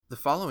The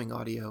following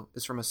audio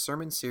is from a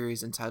sermon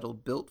series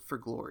entitled Built for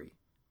Glory,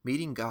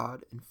 Meeting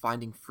God and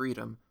Finding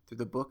Freedom Through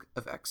the Book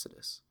of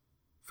Exodus.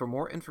 For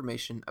more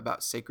information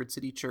about Sacred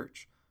City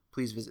Church,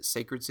 please visit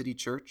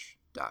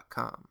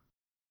sacredcitychurch.com.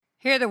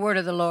 Hear the word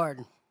of the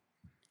Lord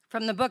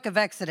from the book of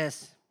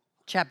Exodus,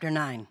 chapter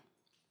 9.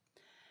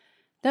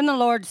 Then the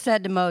Lord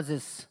said to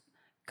Moses,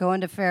 "Go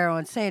unto Pharaoh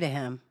and say to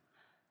him,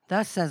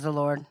 Thus says the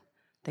Lord,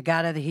 the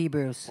God of the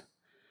Hebrews,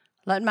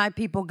 Let my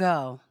people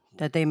go,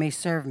 that they may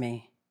serve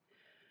me.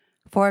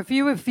 For if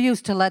you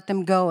refuse to let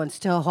them go and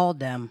still hold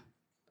them,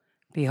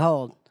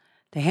 behold,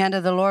 the hand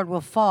of the Lord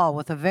will fall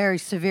with a very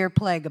severe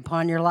plague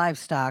upon your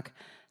livestock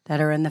that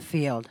are in the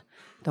field,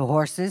 the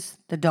horses,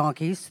 the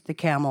donkeys, the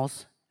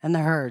camels, and the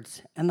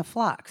herds, and the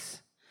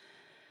flocks.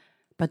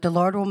 But the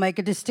Lord will make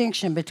a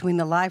distinction between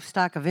the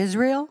livestock of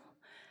Israel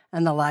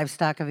and the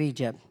livestock of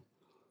Egypt,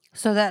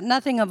 so that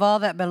nothing of all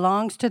that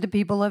belongs to the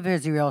people of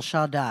Israel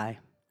shall die.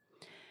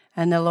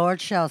 And the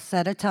Lord shall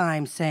set a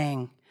time,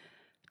 saying,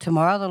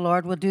 Tomorrow the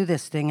Lord will do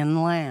this thing in the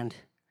land.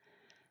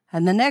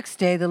 And the next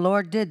day the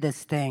Lord did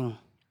this thing.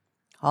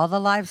 All the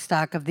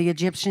livestock of the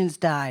Egyptians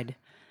died,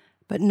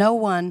 but no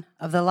one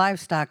of the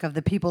livestock of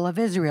the people of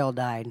Israel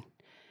died.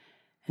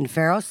 And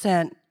Pharaoh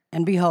sent,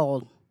 and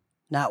behold,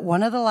 not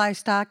one of the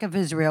livestock of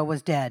Israel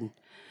was dead.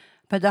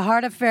 But the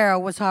heart of Pharaoh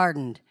was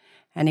hardened,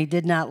 and he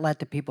did not let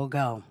the people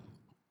go.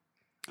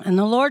 And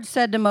the Lord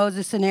said to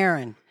Moses and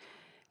Aaron,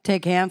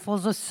 Take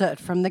handfuls of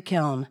soot from the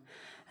kiln,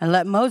 and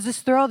let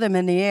Moses throw them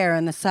in the air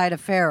in the sight of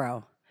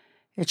Pharaoh.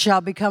 It shall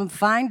become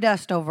fine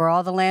dust over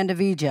all the land of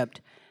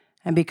Egypt,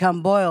 and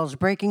become boils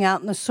breaking out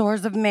in the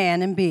sores of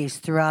man and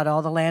beast throughout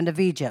all the land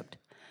of Egypt.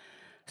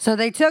 So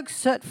they took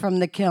soot from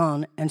the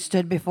kiln and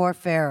stood before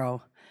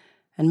Pharaoh.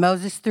 And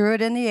Moses threw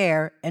it in the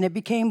air, and it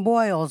became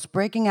boils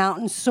breaking out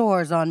in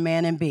sores on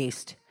man and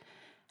beast.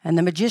 And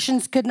the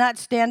magicians could not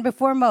stand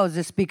before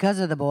Moses because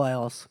of the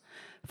boils,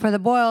 for the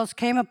boils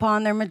came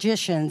upon their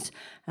magicians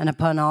and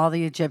upon all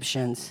the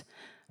Egyptians.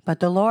 But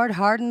the Lord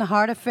hardened the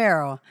heart of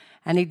Pharaoh,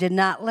 and he did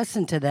not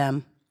listen to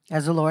them,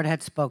 as the Lord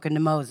had spoken to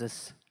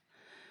Moses.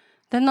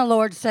 Then the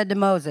Lord said to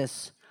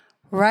Moses,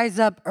 Rise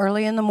up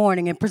early in the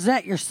morning and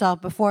present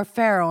yourself before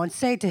Pharaoh and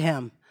say to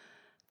him,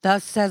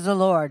 Thus says the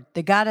Lord,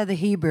 the God of the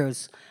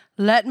Hebrews,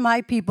 Let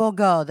my people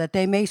go, that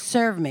they may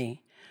serve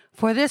me.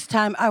 For this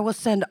time I will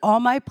send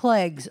all my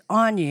plagues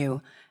on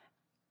you,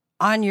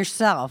 on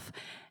yourself,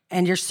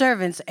 and your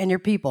servants and your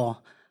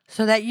people,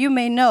 so that you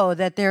may know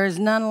that there is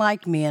none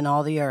like me in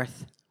all the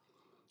earth.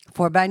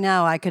 For by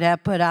now I could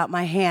have put out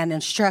my hand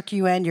and struck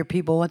you and your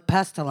people with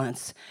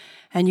pestilence,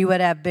 and you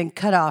would have been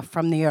cut off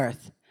from the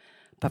earth.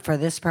 But for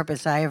this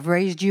purpose I have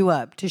raised you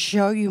up, to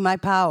show you my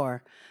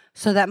power,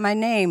 so that my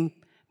name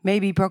may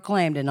be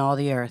proclaimed in all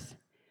the earth.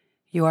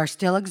 You are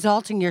still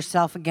exalting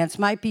yourself against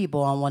my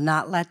people and will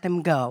not let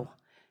them go.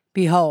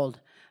 Behold,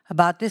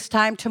 about this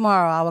time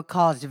tomorrow I will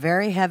cause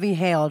very heavy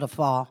hail to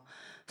fall,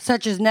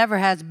 such as never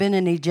has been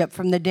in Egypt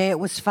from the day it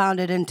was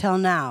founded until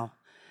now.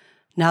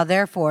 Now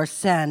therefore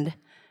send,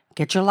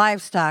 get your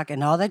livestock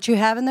and all that you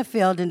have in the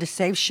field into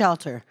safe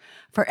shelter,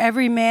 for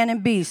every man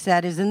and beast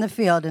that is in the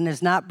field and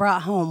is not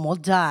brought home will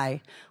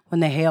die when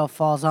the hail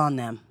falls on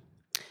them.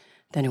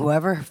 Then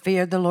whoever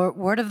feared the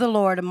word of the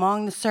Lord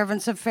among the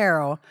servants of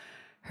Pharaoh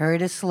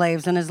hurried his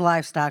slaves and his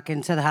livestock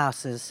into the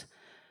houses.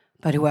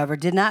 But whoever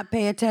did not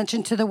pay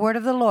attention to the word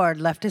of the Lord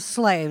left his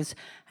slaves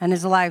and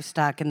his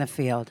livestock in the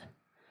field.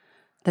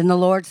 Then the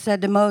Lord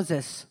said to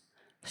Moses,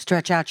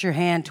 Stretch out your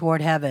hand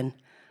toward heaven,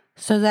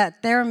 so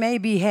that there may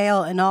be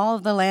hail in all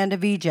of the land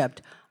of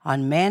Egypt,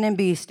 on man and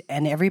beast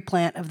and every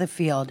plant of the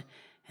field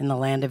in the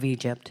land of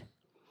Egypt.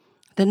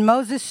 Then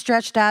Moses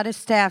stretched out his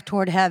staff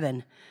toward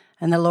heaven,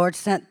 and the Lord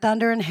sent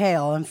thunder and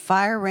hail, and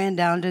fire ran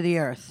down to the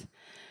earth.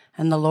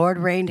 And the Lord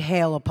rained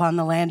hail upon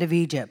the land of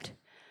Egypt.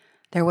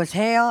 There was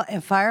hail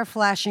and fire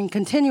flashing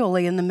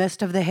continually in the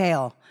midst of the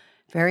hail,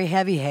 very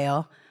heavy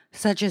hail,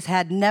 such as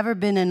had never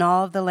been in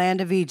all of the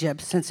land of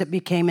Egypt since it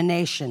became a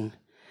nation.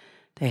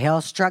 The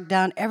hail struck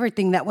down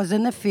everything that was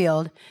in the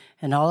field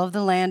in all of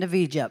the land of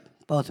Egypt,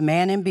 both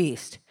man and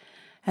beast.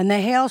 And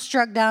the hail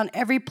struck down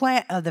every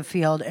plant of the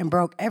field and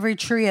broke every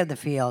tree of the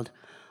field.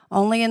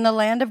 Only in the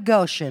land of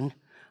Goshen,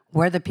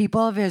 where the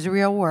people of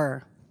Israel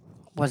were,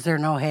 was there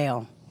no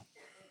hail.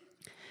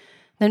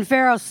 Then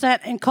Pharaoh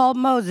sent and called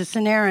Moses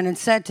and Aaron and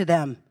said to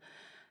them,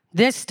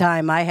 This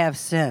time I have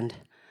sinned.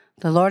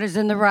 The Lord is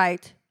in the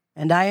right,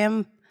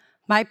 and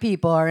my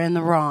people are in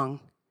the wrong.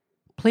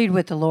 Plead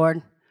with the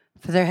Lord,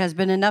 for there has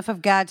been enough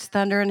of God's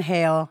thunder and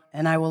hail,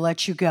 and I will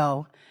let you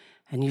go,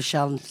 and you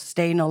shall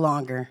stay no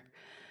longer.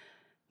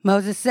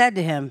 Moses said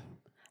to him,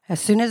 As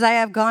soon as I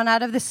have gone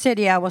out of the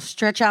city, I will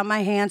stretch out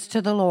my hands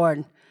to the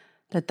Lord.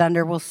 The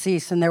thunder will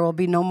cease, and there will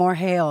be no more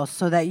hail,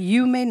 so that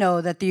you may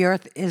know that the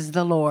earth is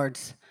the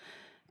Lord's.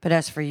 But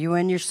as for you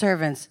and your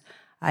servants,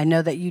 I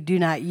know that you do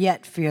not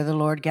yet fear the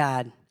Lord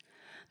God.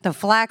 The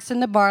flax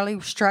and the barley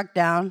struck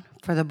down,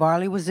 for the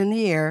barley was in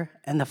the ear,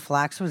 and the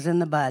flax was in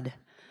the bud.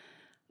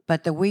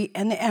 But the wheat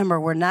and the emmer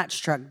were not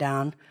struck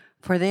down,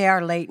 for they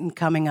are late in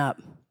coming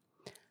up.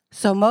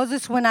 So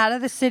Moses went out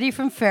of the city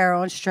from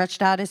Pharaoh and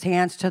stretched out his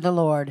hands to the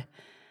Lord,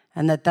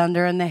 and the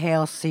thunder and the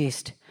hail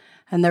ceased,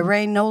 and the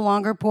rain no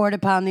longer poured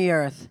upon the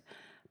earth.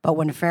 But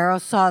when Pharaoh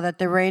saw that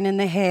the rain and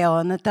the hail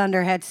and the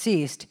thunder had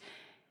ceased,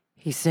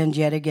 he sinned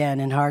yet again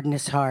and hardened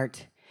his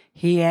heart,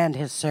 he and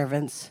his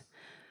servants.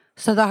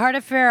 So the heart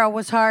of Pharaoh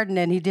was hardened,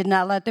 and he did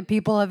not let the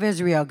people of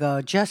Israel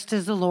go, just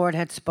as the Lord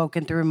had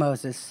spoken through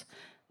Moses.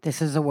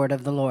 This is the word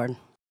of the Lord.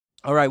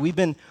 All right, we've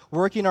been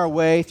working our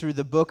way through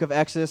the book of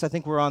Exodus. I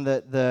think we're on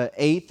the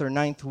 8th or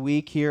 9th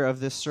week here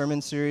of this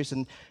sermon series.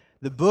 And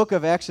the book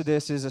of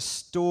Exodus is a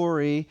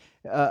story,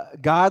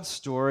 God's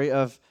story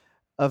of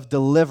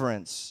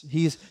deliverance.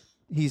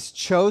 He's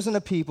chosen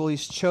a people,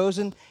 he's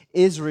chosen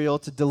Israel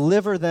to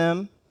deliver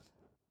them,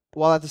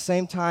 while at the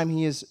same time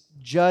he is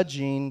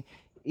judging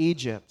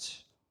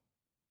Egypt.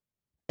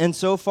 And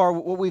so far,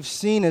 what we've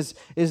seen is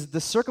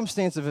the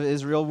circumstance of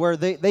Israel, where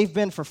they've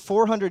been for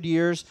 400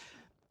 years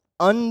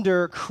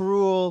under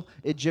cruel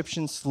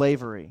Egyptian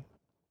slavery.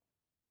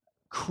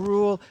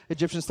 Cruel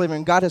Egyptian slavery.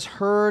 And God has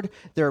heard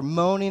their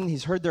moaning,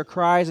 he's heard their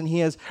cries, and he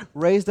has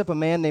raised up a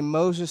man named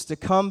Moses to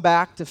come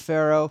back to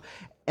Pharaoh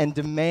and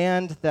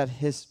demand that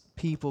his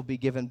people be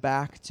given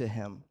back to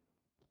him.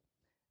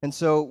 And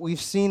so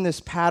we've seen this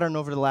pattern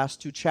over the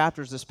last 2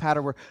 chapters, this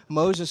pattern where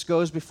Moses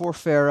goes before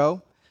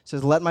Pharaoh,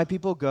 says, "Let my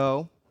people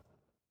go."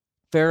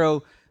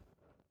 Pharaoh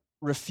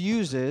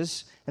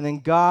refuses, and then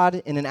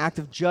God, in an act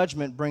of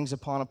judgment, brings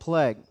upon a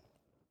plague.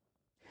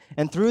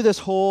 And through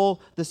this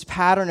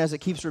pattern, as it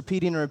keeps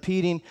repeating and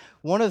repeating,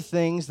 one of the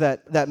things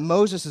that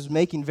Moses is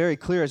making very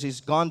clear as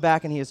he's gone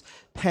back and he has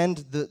penned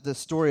the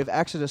story of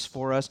Exodus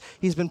for us,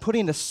 he's been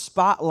putting a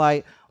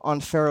spotlight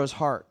on Pharaoh's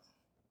heart.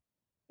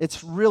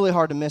 It's really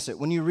hard to miss it.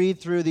 When you read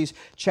through these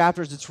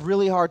chapters, it's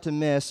really hard to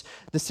miss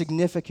the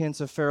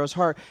significance of Pharaoh's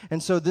heart.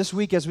 And so this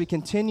week, as we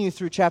continue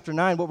through chapter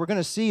 9, what we're going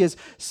to see is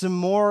some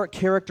more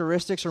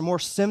characteristics or more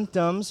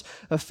symptoms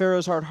of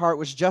Pharaoh's heart,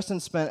 which Justin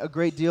spent a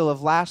great deal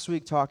of last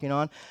week talking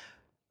on.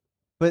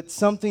 But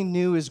something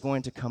new is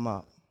going to come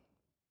up.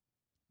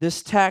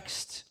 This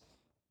text,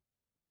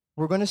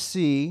 we're going to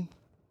see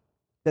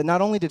that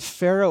not only did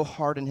Pharaoh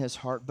harden his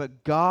heart,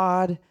 but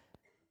God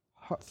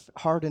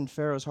hardened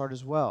Pharaoh's heart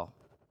as well.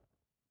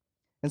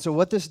 And so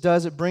what this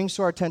does, it brings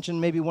to our attention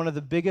maybe one of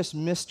the biggest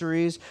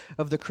mysteries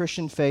of the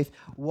Christian faith,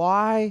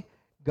 why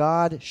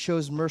God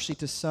shows mercy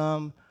to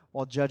some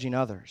while judging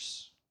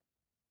others.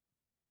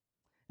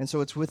 And so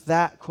it's with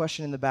that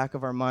question in the back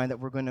of our mind that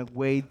we're going to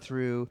wade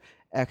through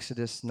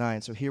Exodus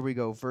 9. So here we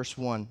go, verse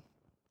 1.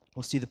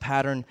 We'll see the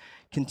pattern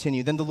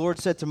continue. Then the Lord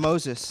said to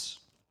Moses,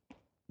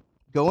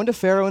 "Go into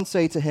Pharaoh and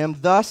say to him,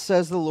 'Thus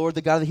says the Lord,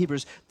 the God of the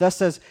Hebrews, thus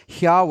says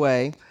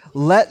Yahweh,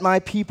 let my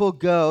people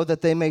go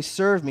that they may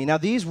serve me.'" Now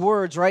these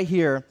words right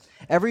here,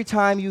 every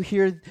time you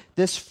hear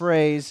this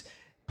phrase,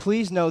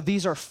 please know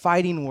these are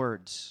fighting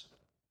words.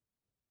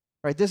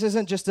 Right? This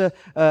isn't just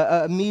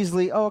a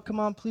measly, "Oh, come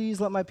on,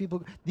 please let my people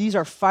go." These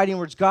are fighting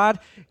words.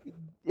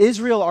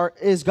 Israel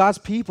is God's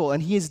people,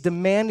 and he is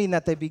demanding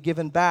that they be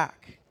given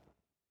back.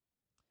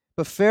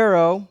 But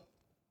Pharaoh,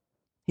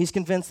 he's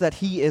convinced that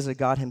he is a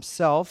God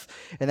himself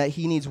and that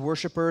he needs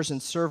worshipers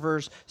and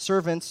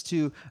servants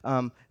to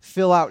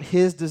fill out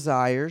his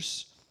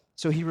desires.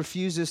 So he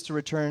refuses to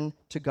return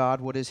to God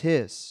what is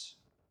his.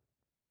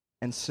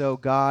 And so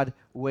God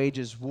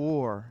wages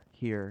war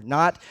here.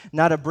 Not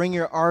a bring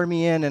your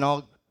army in and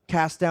I'll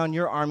cast down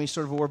your army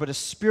sort of a war, but a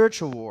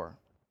spiritual war.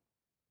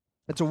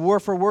 It's a war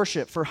for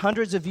worship. For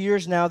hundreds of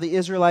years now, the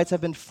Israelites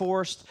have been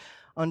forced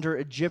under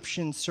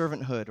Egyptian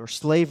servanthood or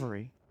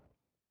slavery.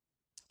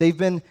 They've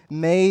been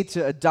made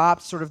to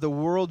adopt sort of the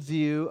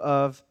worldview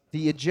of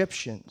the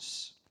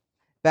Egyptians.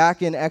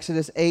 Back in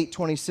Exodus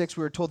 8:26,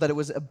 we were told that it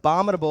was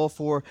abominable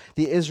for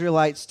the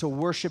Israelites to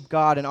worship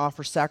God and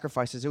offer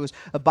sacrifices. It was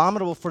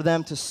abominable for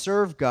them to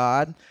serve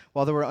God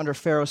while they were under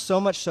Pharaoh, so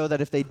much so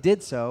that if they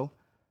did so,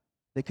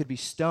 they could be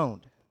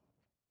stoned.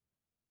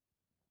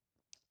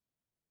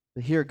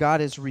 But here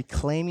God is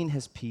reclaiming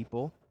his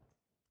people.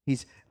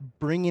 He's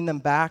bringing them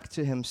back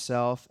to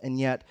himself, and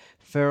yet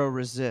Pharaoh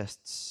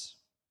resists.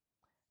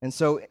 And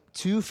so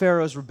to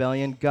Pharaoh's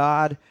rebellion,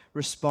 God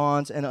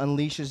responds and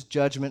unleashes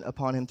judgment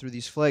upon him through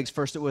these plagues.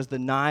 First, it was the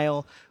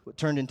Nile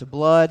turned into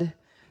blood.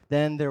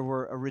 Then there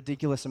were a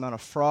ridiculous amount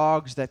of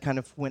frogs that kind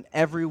of went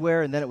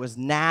everywhere. And then it was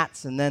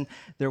gnats. And then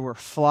there were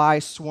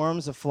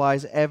swarms of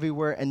flies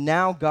everywhere. And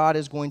now God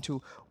is going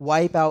to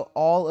wipe out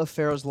all of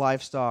Pharaoh's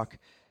livestock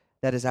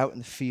that is out in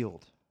the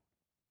field.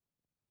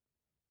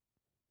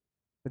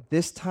 But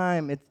this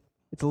time,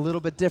 it's a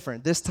little bit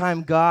different. This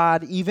time,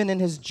 God, even in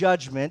his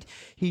judgment,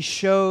 he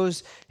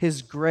shows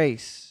his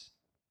grace.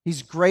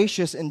 He's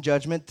gracious in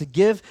judgment to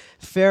give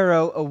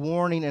Pharaoh a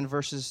warning in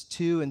verses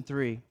 2 and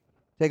 3.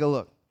 Take a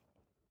look.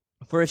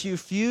 "For if you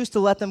refuse to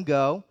let them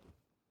go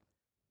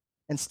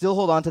and still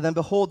hold on to them,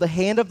 behold, the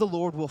hand of the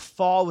Lord will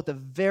fall with a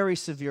very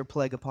severe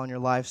plague upon your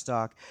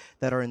livestock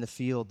that are in the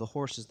field, the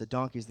horses, the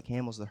donkeys, the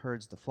camels, the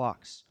herds, the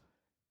flocks.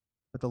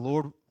 But the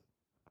Lord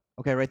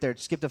Okay, right there.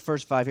 Skip the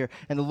first 5 here.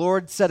 And the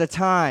Lord set a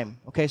time.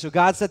 Okay, so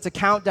God sets a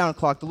countdown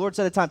clock. The Lord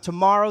set a time.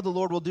 Tomorrow the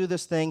Lord will do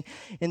this thing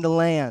in the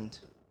land.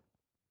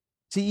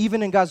 See,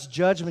 even in God's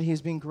judgment,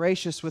 he's being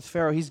gracious with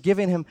Pharaoh. He's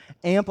giving him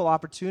ample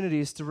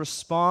opportunities to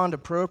respond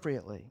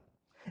appropriately.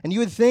 And you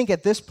would think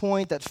at this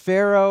point that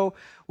Pharaoh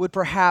would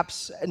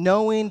perhaps,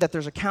 knowing that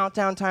there's a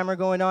countdown timer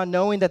going on,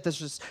 knowing that there's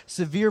this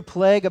severe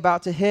plague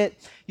about to hit,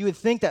 you would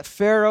think that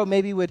Pharaoh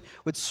maybe would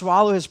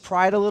swallow his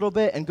pride a little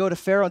bit and go to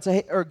Pharaoh and say,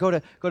 hey, or go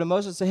to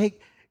Moses and say, hey,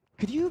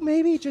 could you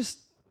maybe just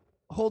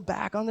hold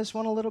back on this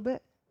one a little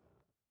bit?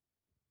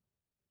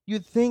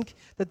 You'd think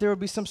that there would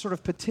be some sort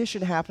of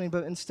petition happening,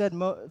 but instead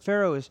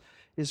Pharaoh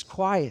is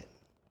quiet.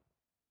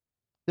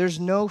 There's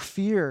no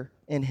fear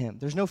in him.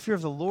 There's no fear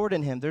of the Lord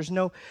in him. There's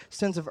no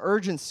sense of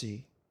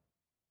urgency.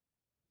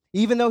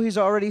 Even though he's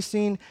already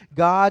seen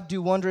God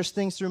do wondrous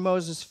things through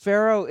Moses,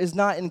 Pharaoh is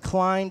not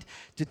inclined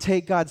to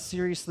take God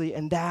seriously,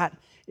 and that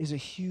is a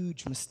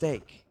huge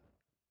mistake.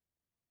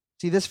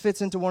 See, this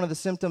fits into one of the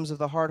symptoms of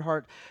the hard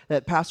heart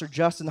that Pastor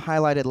Justin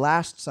highlighted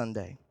last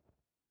Sunday.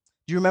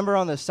 Do you remember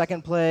on the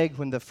second plague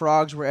when the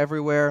frogs were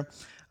everywhere?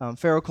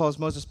 Pharaoh calls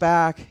Moses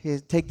back.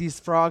 Take these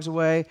frogs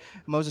away.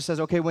 Moses says,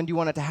 okay, when do you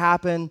want it to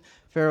happen?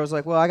 Pharaoh's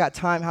like, well, I got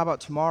time. How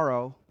about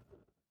tomorrow?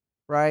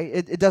 Right?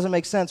 It doesn't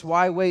make sense.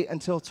 Why wait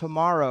until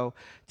tomorrow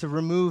to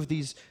remove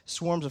these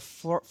swarms of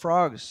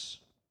frogs?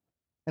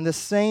 And the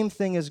same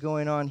thing is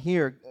going on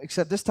here,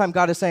 except this time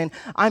God is saying,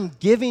 I'm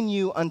giving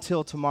you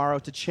until tomorrow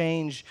to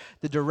change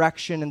the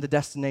direction and the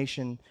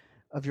destination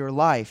of your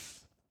life.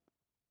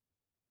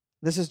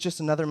 This is just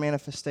another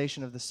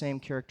manifestation of the same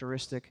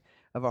characteristic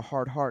of a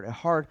hard heart. A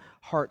hard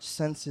heart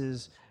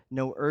senses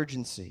no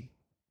urgency.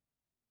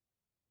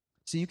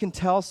 So you can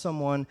tell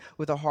someone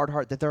with a hard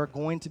heart that there are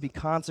going to be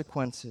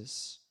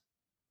consequences.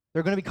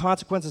 There are going to be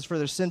consequences for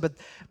their sin,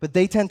 but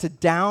they tend to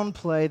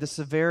downplay the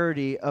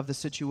severity of the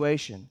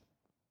situation.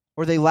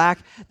 Or they lack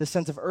the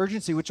sense of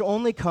urgency, which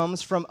only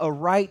comes from a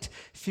right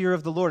fear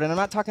of the Lord. And I'm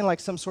not talking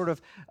like some sort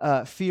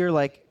of fear,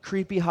 like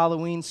creepy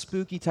Halloween,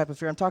 spooky type of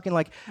fear. I'm talking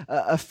like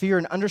a fear,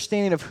 an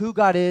understanding of who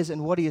God is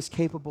and what he is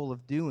capable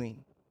of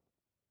doing.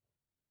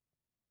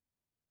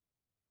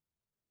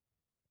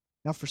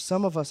 Now, for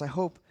some of us, I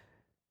hope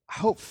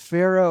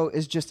Pharaoh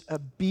is just a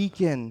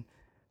beacon,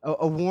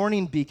 a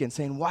warning beacon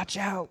saying, watch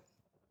out.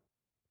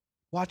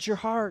 Watch your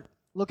heart.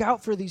 Look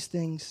out for these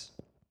things.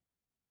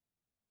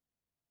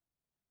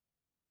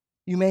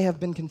 You may have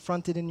been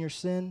confronted in your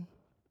sin,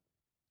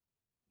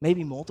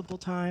 maybe multiple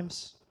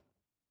times,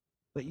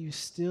 but you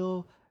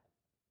still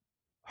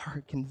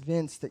are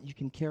convinced that you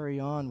can carry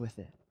on with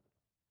it.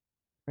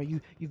 Right?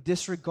 You've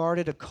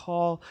disregarded a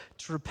call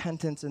to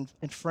repentance, and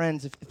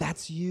friends, if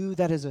that's you,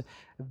 that is a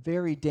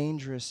very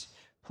dangerous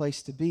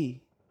place to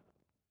be.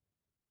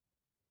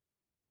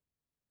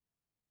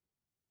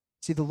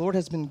 See, the Lord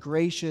has been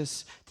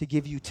gracious to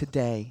give you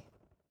today.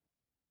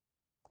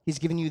 He's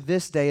given you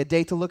this day, a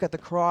day to look at the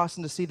cross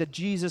and to see that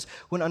Jesus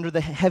went under the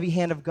heavy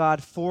hand of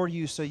God for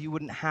you so you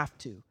wouldn't have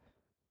to.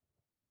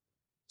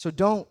 So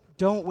don't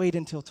wait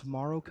until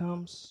tomorrow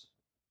comes.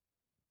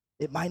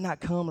 It might not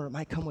come, or it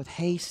might come with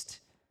haste.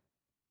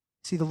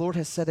 See, the Lord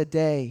has set a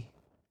day.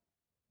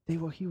 He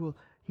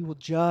will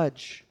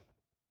judge.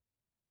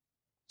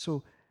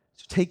 So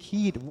take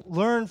heed.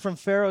 Learn from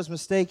Pharaoh's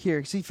mistake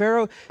here. See,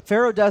 Pharaoh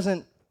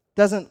doesn't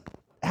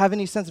have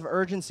any sense of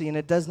urgency, and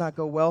it does not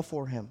go well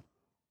for him.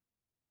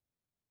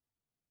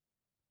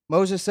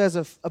 Moses says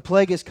if a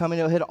plague is coming,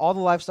 it'll hit all the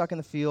livestock in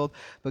the field,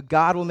 but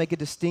God will make a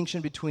distinction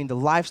between the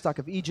livestock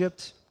of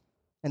Egypt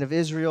and of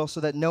Israel so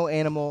that no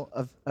animal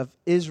of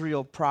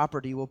Israel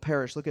property will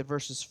perish. Look at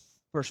verse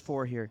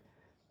 4 here.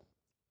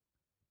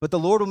 But the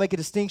Lord will make a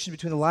distinction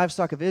between the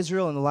livestock of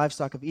Israel and the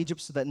livestock of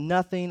Egypt so that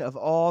nothing of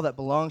all that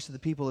belongs to the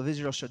people of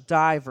Israel shall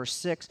die. Verse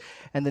 6,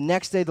 and the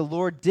next day the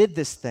Lord did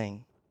this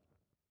thing.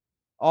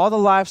 All the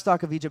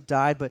livestock of Egypt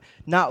died, but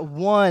not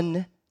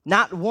one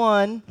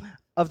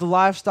of the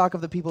livestock of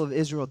the people of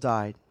Israel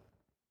died.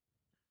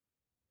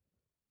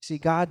 See,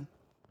 God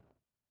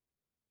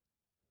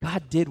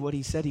did what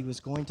he said he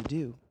was going to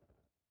do.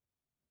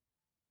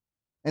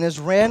 And as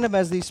random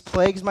as these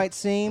plagues might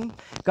seem,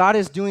 God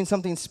is doing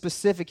something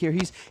specific here.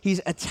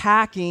 He's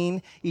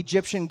attacking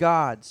Egyptian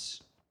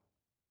gods.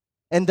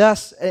 And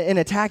thus, in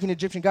attacking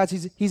Egyptian gods,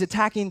 he's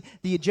attacking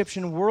the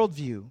Egyptian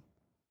worldview.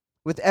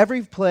 With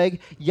every plague,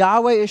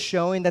 Yahweh is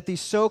showing that these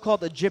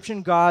so-called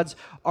Egyptian gods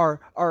are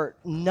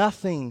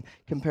nothing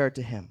compared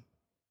to him.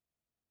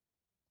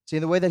 See,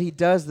 the way that he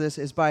does this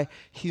is by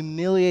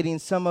humiliating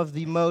some of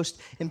the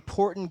most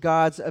important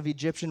gods of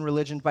Egyptian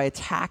religion by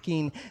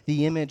attacking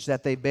the image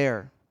that they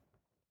bear.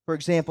 For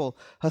example,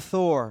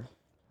 Hathor,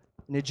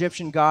 an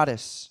Egyptian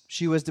goddess.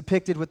 She was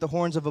depicted with the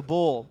horns of a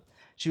bull.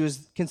 She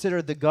was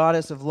considered the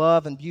goddess of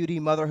love and beauty,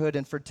 motherhood,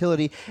 and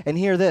fertility. And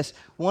hear this,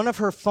 one of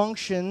her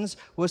functions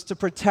was to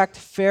protect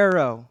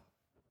Pharaoh.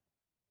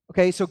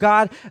 Okay, so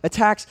God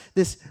attacks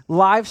this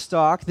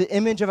livestock, the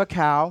image of a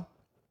cow.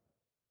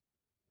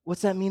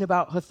 What's that mean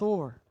about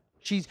Hathor?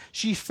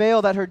 She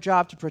failed at her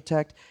job to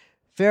protect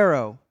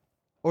Pharaoh.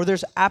 Or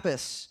there's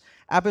Apis.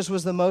 Apis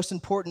was the most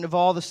important of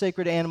all the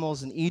sacred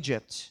animals in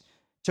Egypt.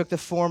 Took the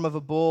form of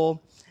a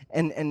bull,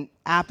 and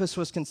Apis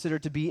was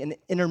considered to be an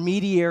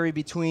intermediary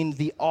between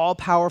the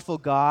all-powerful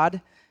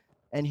God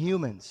and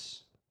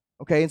humans.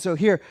 Okay, and so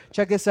here,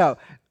 check this out.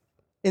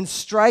 In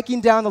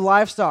striking down the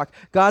livestock,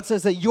 God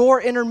says that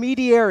your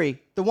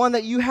intermediary, the one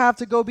that you have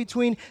to go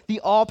between the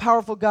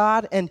all-powerful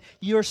God and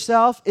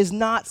yourself, is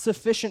not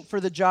sufficient for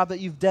the job that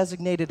you've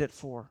designated it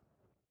for.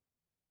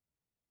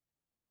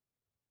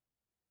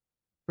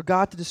 For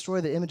God to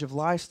destroy the image of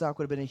livestock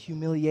would have been a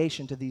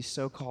humiliation to these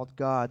so-called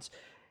gods.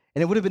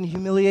 And it would have been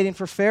humiliating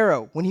for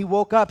Pharaoh. When he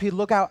woke up, he'd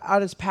look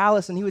out his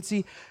palace and he would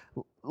see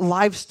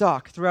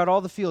livestock throughout all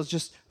the fields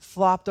just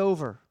flopped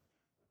over.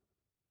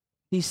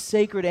 These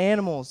sacred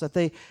animals that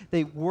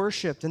they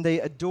worshipped and they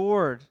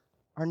adored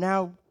are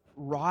now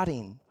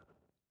rotting.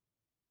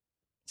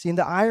 See, and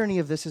the irony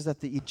of this is that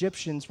the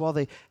Egyptians, while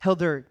they held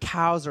their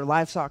cows or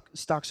livestock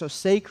so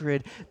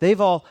sacred, they've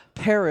all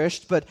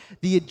perished, but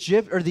the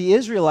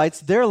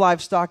Israelites, their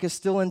livestock is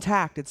still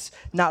intact. It's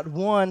not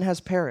one has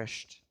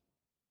perished.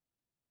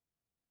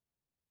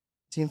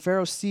 See, and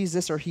Pharaoh sees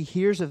this, or he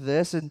hears of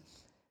this, and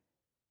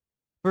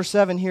verse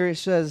 7 here it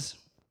says,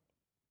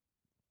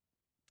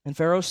 and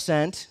Pharaoh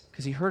sent,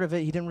 because he heard of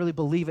it, he didn't really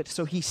believe it,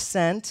 so he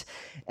sent,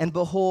 and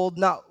behold,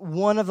 not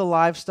one of the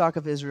livestock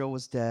of Israel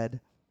was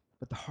dead,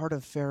 but the heart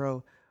of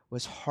Pharaoh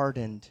was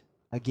hardened.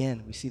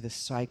 Again, we see this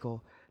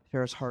cycle,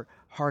 Pharaoh's heart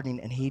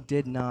hardening, and he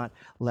did not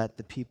let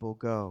the people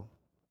go.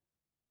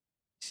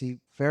 See,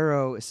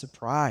 Pharaoh is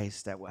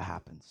surprised at what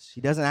happens.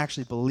 He doesn't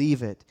actually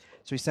believe it,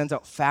 so he sends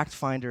out fact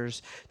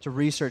finders to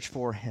research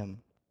for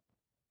him.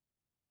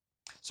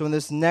 So in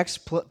this next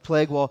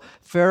plague, while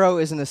Pharaoh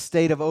is in a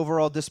state of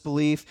overall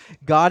disbelief,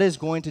 God is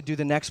going to do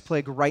the next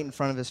plague right in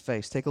front of his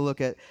face. Take a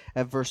look at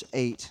verse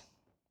 8.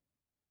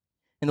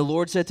 And the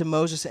Lord said to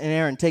Moses and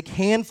Aaron, take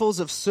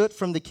handfuls of soot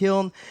from the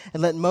kiln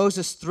and let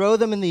Moses throw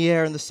them in the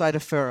air in the sight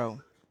of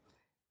Pharaoh.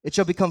 It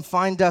shall become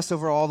fine dust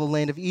over all the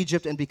land of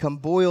Egypt and become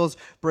boils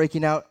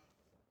breaking out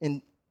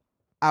in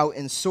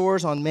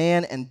sores on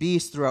man and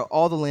beast throughout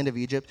all the land of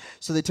Egypt.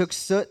 So they took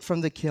soot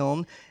from the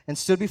kiln and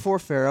stood before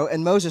Pharaoh,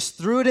 and Moses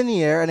threw it in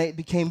the air, and it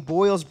became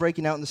boils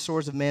breaking out in the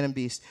sores of man and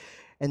beast.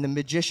 And the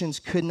magicians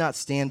could not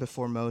stand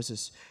before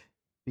Moses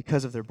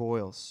because of their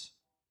boils,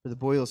 for the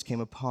boils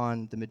came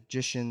upon the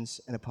magicians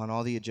and upon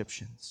all the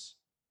Egyptians.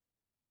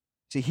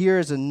 See, here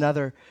is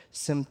another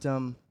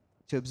symptom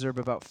to observe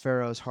about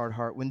Pharaoh's hard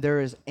heart. When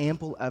there is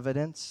ample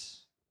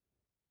evidence,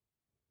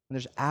 when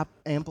there's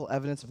ample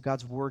evidence of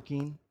God's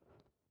working,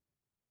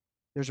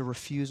 there's a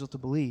refusal to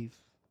believe.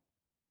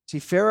 See,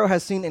 Pharaoh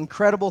has seen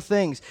incredible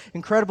things,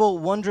 incredible,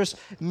 wondrous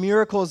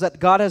miracles that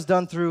God has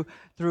done through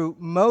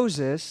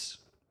Moses,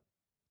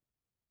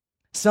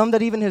 some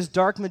that even his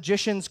dark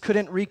magicians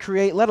couldn't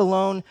recreate, let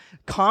alone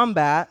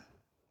combat,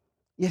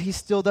 yet he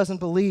still doesn't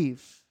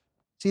believe.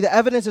 See, the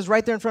evidence is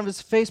right there in front of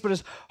his face, but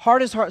his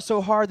heart is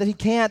so hard that he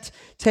can't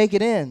take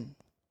it in.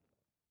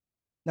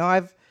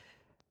 Now,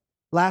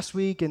 last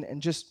week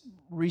and just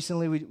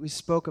recently we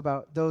spoke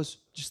about those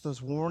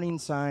warning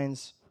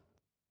signs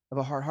of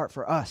a hard heart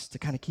for us to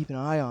kind of keep an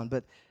eye on.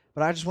 But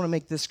I just want to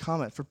make this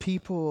comment. For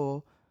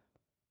people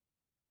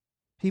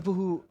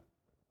who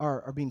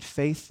are being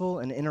faithful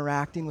and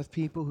interacting with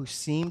people who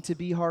seem to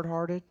be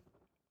hard-hearted,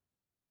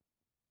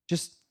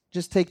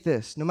 just take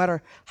this. No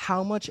matter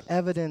how much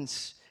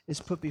evidence is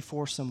put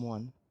before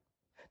someone,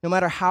 no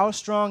matter how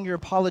strong your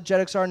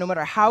apologetics are, no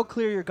matter how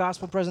clear your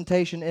gospel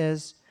presentation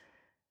is,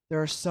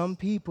 there are some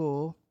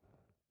people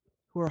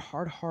who are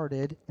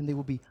hard-hearted and they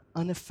will be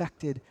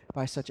unaffected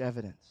by such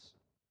evidence.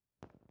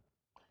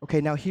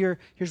 Okay, now here's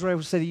what I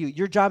would say to you.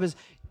 Your job is,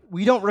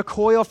 we don't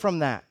recoil from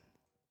that.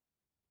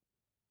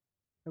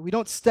 We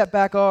don't step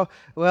back, oh,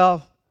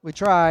 well, we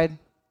tried.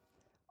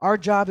 Our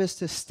job is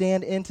to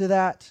stand into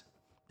that,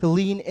 to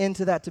lean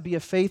into that, to be a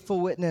faithful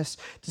witness,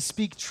 to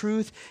speak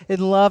truth in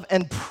love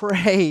and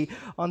pray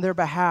on their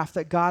behalf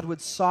that God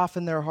would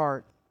soften their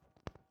heart.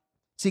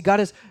 See, God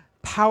is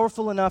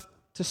powerful enough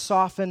to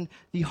soften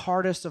the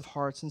hardest of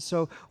hearts, and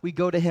so we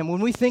go to him.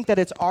 When we think that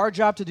it's our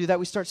job to do that,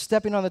 we start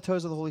stepping on the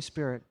toes of the Holy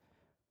Spirit.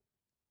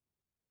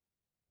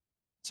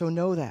 So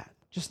know that.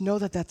 Just know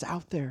that that's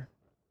out there.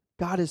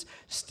 God is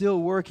still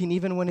working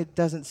even when it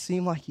doesn't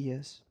seem like he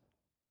is.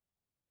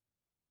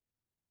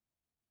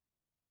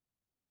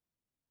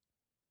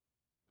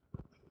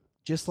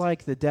 Just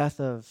like the death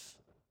of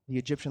the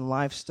Egyptian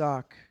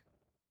livestock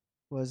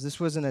this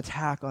was an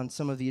attack on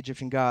some of the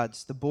Egyptian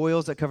gods. The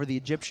boils that covered the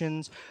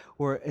Egyptians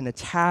were an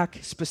attack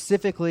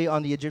specifically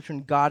on the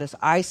Egyptian goddess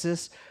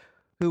Isis,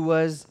 who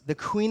was the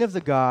queen of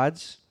the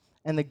gods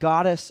and the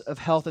goddess of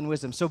health and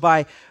wisdom. So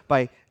by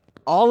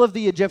all of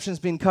the Egyptians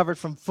being covered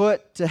from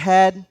foot to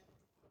head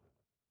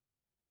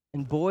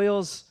in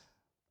boils,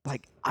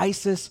 like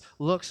Isis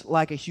looks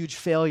like a huge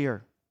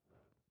failure.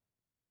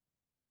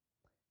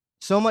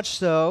 So much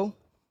so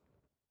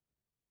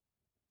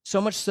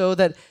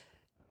that,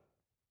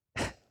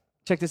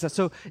 check this out.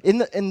 So in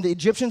the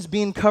Egyptians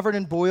being covered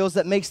in boils,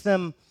 that makes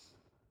them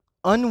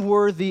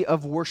unworthy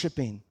of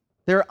worshiping.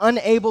 They're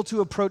unable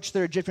to approach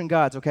their Egyptian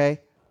gods, okay?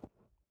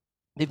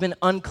 They've been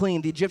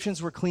unclean. The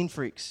Egyptians were clean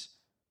freaks.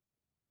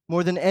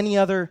 More than any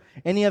other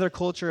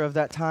culture of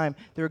that time,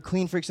 they were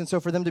clean freaks. And so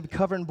for them to be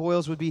covered in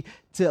boils would be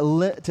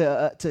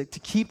to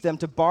keep them,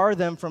 to bar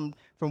them from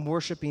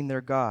worshiping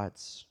their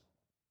gods.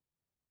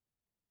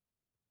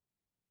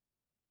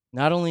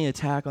 Not only an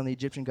attack on the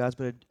Egyptian gods,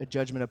 but a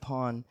judgment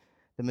upon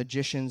the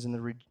magicians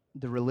and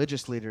the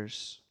religious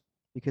leaders,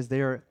 because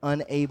they are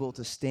unable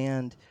to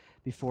stand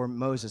before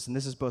Moses. And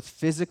this is both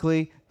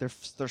physically, their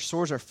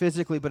sores are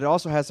physically, but it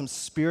also has some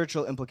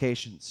spiritual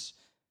implications.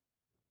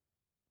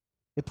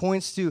 It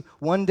points to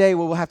one day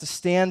where we'll have to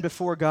stand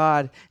before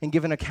God and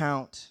give an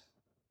account.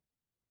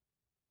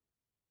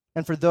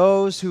 And for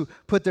those who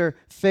put their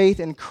faith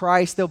in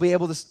Christ, they'll be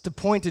able to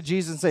point to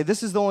Jesus and say,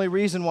 this is the only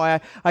reason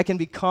why I can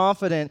be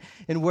confident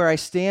in where I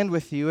stand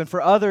with you. And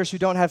for others who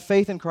don't have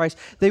faith in Christ,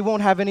 they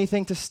won't have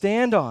anything to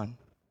stand on.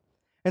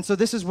 And so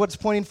this is what's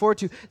pointing forward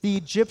to. The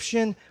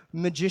Egyptian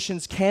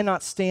magicians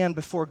cannot stand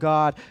before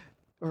God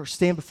or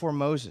stand before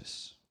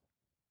Moses.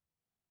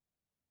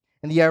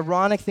 And the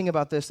ironic thing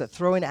about this, that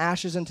throwing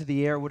ashes into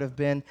the air would have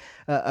been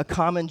a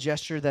common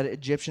gesture that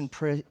Egyptian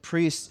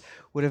priests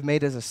would have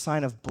made as a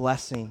sign of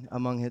blessing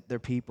among their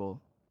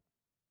people.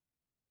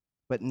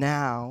 But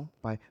now,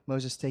 by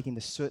Moses taking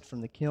the soot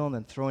from the kiln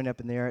and throwing it up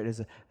in the air, it is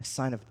a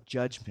sign of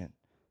judgment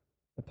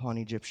upon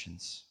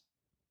Egyptians.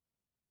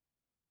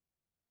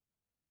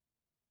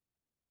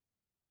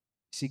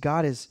 See,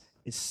 God is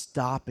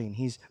stopping,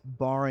 he's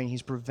barring,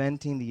 he's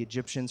preventing the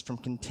Egyptians from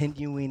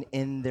continuing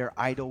in their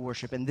idol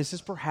worship. And this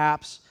is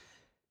perhaps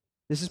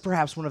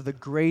one of the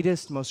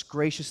greatest, most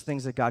gracious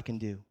things that God can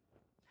do,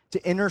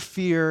 to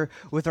interfere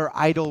with our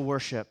idol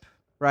worship,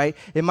 right?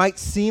 It might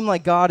seem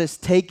like God is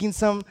taking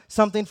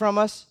something from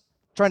us,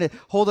 trying to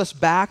hold us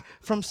back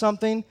from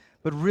something,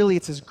 but really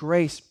it's his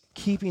grace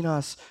keeping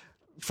us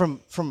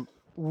from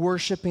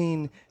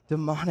worshiping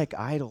demonic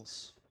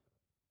idols.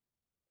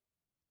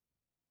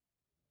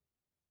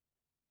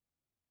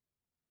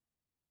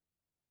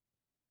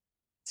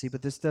 See,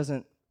 but this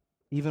doesn't,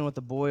 even with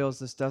the boils,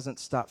 this doesn't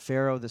stop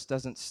Pharaoh. This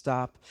doesn't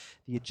stop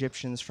the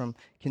Egyptians from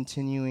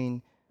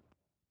continuing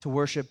to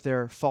worship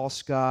their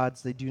false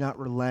gods. They do not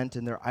relent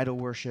in their idol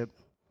worship.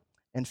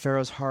 And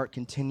Pharaoh's heart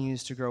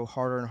continues to grow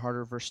harder and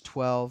harder. Verse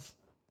 12.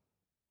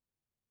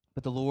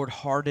 But the Lord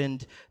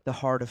hardened the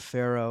heart of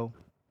Pharaoh,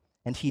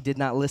 and he did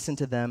not listen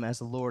to them as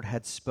the Lord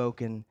had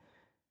spoken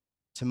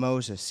to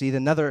Moses. See,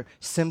 another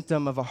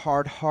symptom of a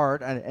hard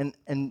heart,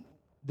 and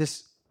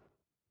this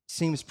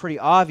seems pretty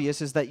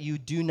obvious, is that you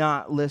do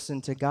not listen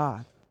to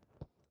God.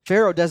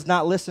 Pharaoh does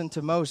not listen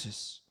to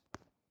Moses.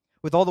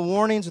 With all the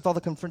warnings, with all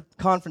the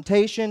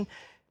confrontation,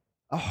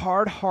 a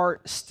hard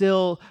heart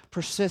still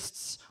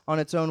persists on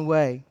its own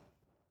way.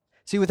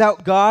 See,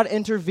 without God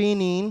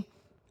intervening,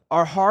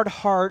 our hard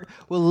heart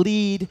will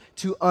lead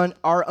to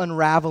our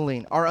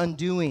unraveling, our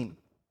undoing.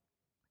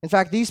 In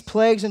fact, these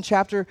plagues in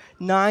chapter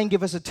 9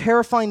 give us a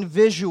terrifying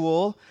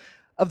visual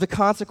of the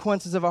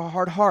consequences of a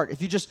hard heart. If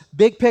you just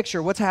big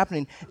picture, what's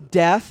happening?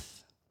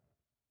 Death,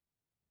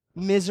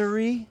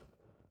 misery,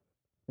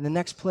 and the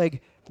next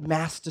plague,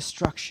 mass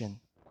destruction.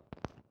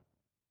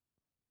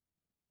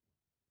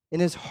 In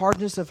his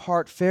hardness of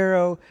heart,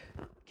 Pharaoh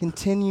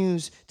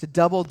continues to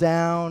double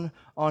down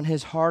on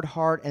his hard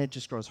heart, and it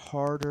just grows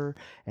harder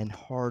and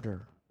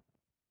harder.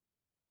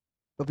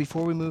 But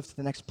before we move to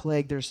the next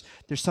plague, there's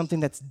something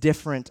that's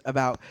different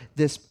about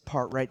this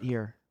part right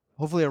here.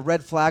 Hopefully a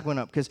red flag went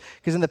up, because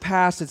in the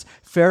past it's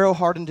Pharaoh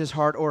hardened his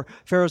heart, or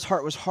Pharaoh's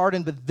heart was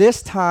hardened, but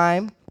this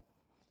time,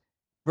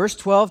 verse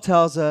 12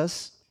 tells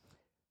us,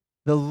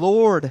 the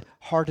Lord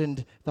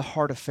hardened the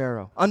heart of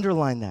Pharaoh.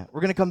 Underline that.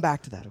 We're going to come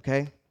back to that,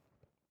 okay?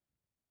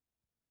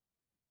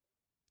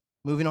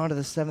 Moving on to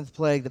the seventh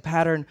plague, the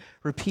pattern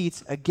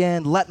repeats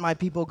again. Let my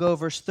people go.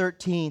 Verse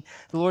 13,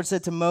 the Lord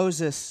said to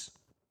Moses,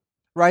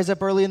 rise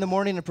up early in the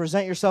morning and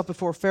present yourself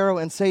before Pharaoh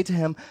and say to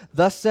him,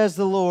 thus says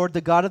the Lord,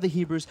 the God of the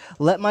Hebrews,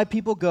 let my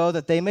people go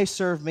that they may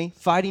serve me.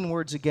 Fighting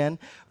words again.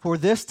 For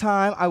this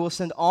time I will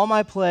send all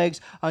my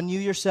plagues on you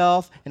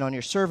yourself and on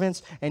your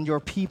servants and your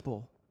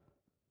people.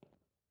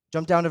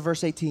 Jump down to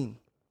verse 18.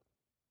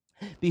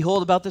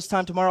 Behold, about this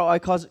time tomorrow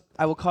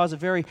I will cause a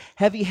very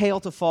heavy hail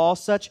to fall,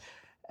 such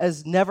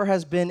as never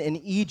has been in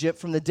Egypt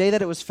from the day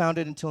that it was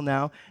founded until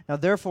now. Now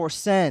therefore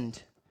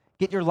send,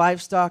 get your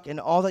livestock and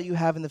all that you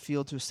have in the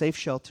field to a safe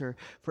shelter,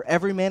 for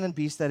every man and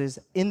beast that is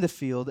in the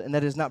field and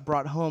that is not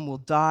brought home will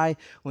die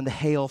when the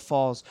hail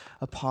falls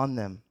upon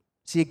them.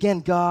 See, again,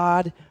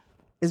 God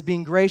is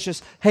being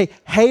gracious. Hey,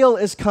 hail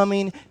is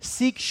coming.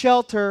 Seek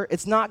shelter.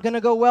 It's not going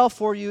to go well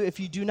for you if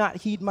you do not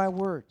heed my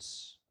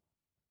words.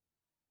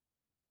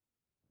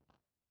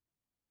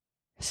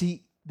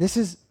 See, this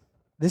is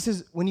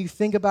when you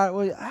think about it,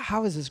 well,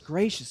 how is this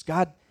gracious?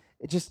 God,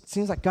 it just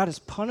seems like God is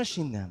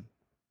punishing them.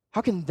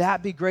 How can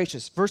that be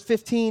gracious? Verse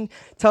 15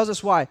 tells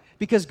us why.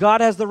 Because God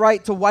has the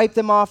right to wipe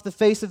them off the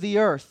face of the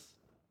earth.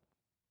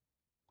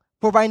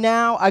 For by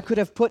now I could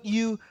have put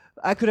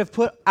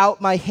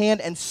out my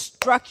hand and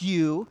struck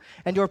you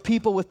and your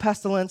people with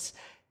pestilence,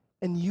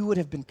 and you would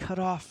have been cut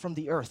off from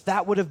the earth.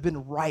 That would have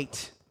been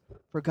right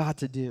for God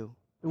to do.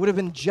 It would have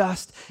been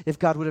just if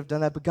God would have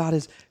done that, but God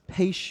is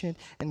patient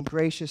and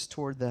gracious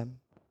toward them.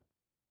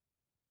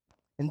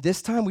 And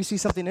this time we see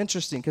something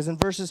interesting, because in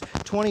verses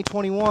 20,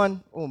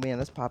 21, oh man,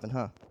 that's popping,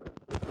 huh?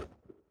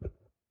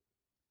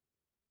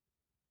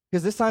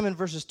 Because this time in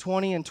verses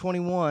 20 and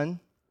 21,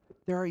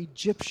 there are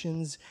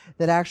Egyptians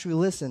that actually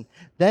listen.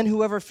 Then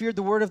whoever feared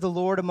the word of the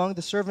Lord among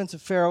the servants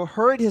of Pharaoh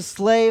hurried his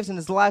slaves and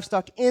his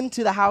livestock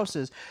into the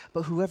houses.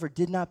 But whoever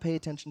did not pay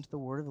attention to the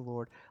word of the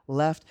Lord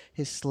left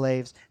his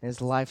slaves and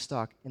his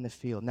livestock in the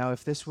field. Now,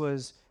 if this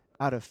was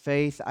out of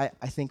faith, I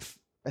think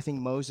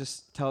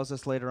Moses tells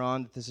us later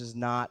on that this is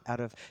not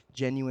out of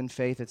genuine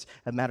faith. It's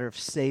a matter of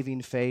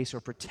saving face or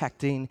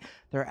protecting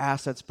their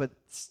assets. But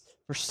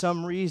for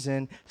some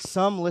reason,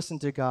 some listen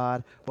to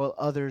God while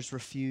others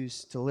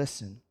refuse to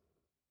listen.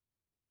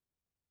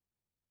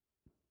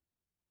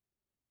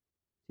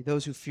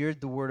 Those who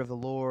feared the word of the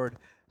Lord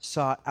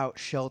sought out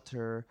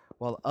shelter,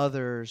 while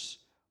others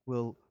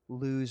will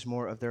lose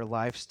more of their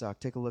livestock.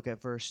 Take a look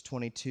at verse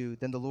 22.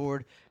 Then the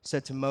Lord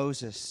said to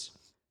Moses,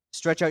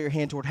 "Stretch out your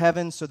hand toward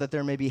heaven so that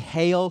there may be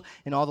hail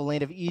in all the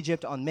land of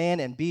Egypt on man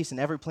and beast and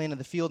every plant of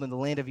the field in the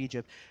land of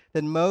Egypt."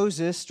 Then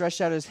Moses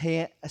stretched out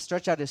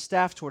his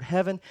staff toward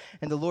heaven,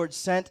 and the Lord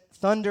sent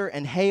thunder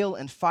and hail,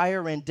 and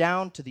fire ran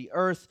down to the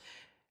earth.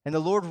 And the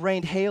Lord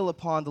rained hail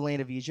upon the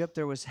land of Egypt.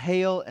 There was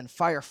hail and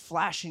fire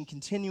flashing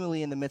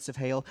continually in the midst of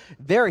hail,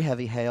 very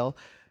heavy hail,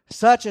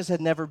 such as had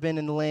never been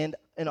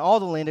in all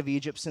the land of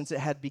Egypt since it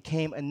had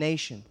become a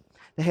nation.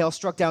 The hail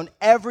struck down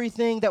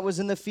everything that was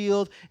in the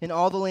field in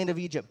all the land of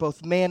Egypt,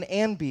 both man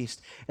and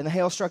beast. And the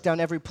hail struck down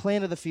every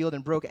plant of the field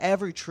and broke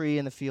every tree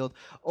in the field.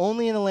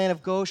 Only in the land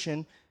of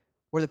Goshen,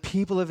 where the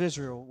people of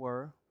Israel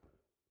were,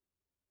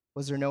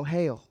 was there no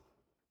hail.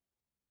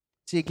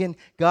 See, again,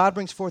 God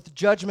brings forth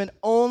judgment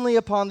only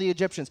upon the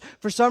Egyptians.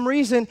 For some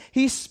reason,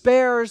 he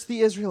spares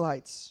the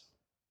Israelites.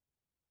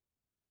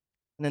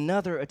 And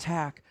another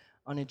attack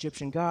on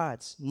Egyptian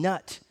gods.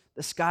 Nut,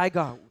 the sky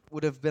god,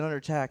 would have been under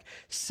attack.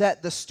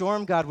 Set, the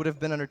storm god, would have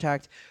been under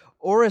attack.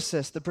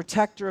 Orisis, the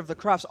protector of the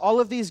crops.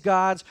 All of these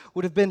gods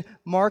would have been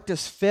marked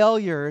as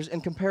failures in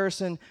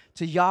comparison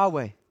to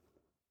Yahweh.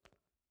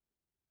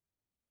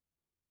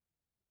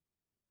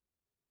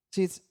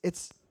 See,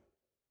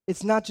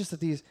 it's not just that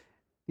these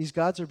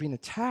gods are being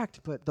attacked,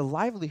 but the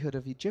livelihood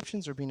of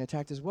Egyptians are being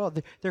attacked as well.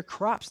 Their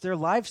crops, their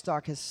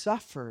livestock has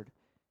suffered.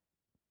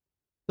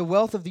 The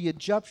wealth of the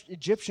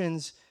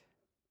Egyptians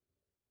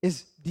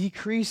is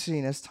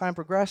decreasing as time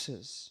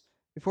progresses.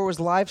 Before it was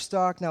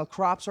livestock, now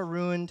crops are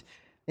ruined,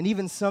 and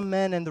even some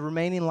men and the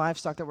remaining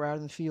livestock that were out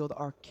in the field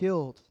are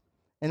killed.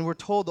 And we're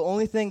told the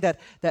only thing that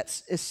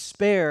is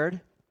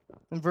spared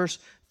in verse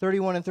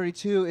 31 and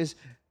 32 is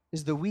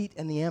the wheat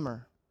and the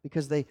emmer,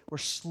 because they were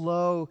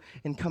slow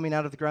in coming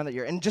out of the ground that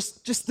year. And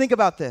just think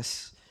about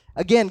this.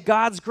 Again,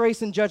 God's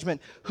grace and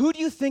judgment. Who do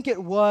you think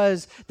it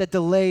was that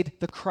delayed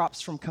the crops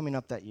from coming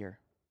up that year?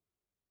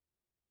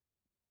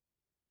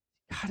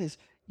 God is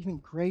even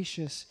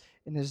gracious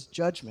in his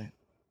judgment.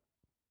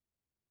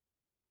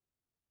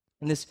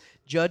 And this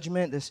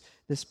judgment,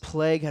 this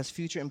plague has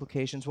future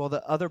implications. While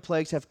the other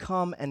plagues have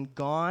come and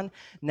gone,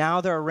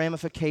 now there are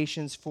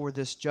ramifications for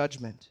this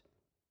judgment.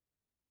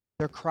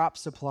 Their crop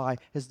supply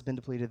has been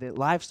depleted. Their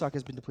livestock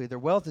has been depleted. Their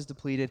wealth is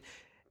depleted.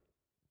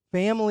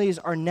 Families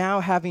are now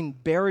having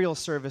burial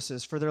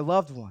services for their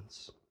loved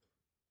ones.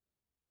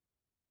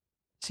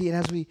 See, and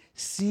as we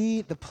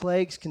see the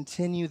plagues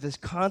continue, the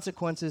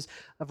consequences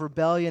of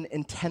rebellion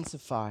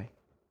intensify.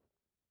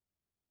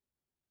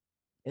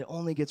 It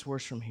only gets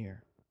worse from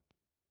here.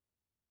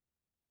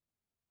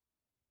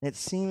 And it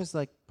seems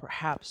like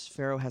perhaps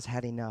Pharaoh has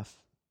had enough.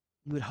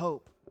 You would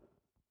hope.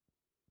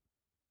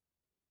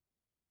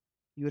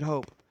 You would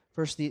hope.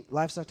 First, the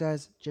livestock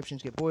dies,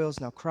 Egyptians get boils,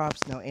 now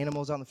crops, now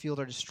animals out in the field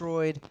are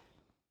destroyed.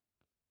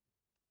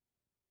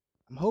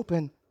 I'm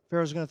hoping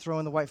Pharaoh's going to throw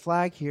in the white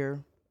flag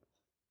here.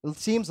 It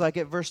seems like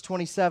it. Verse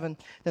 27,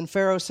 then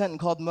Pharaoh sent and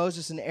called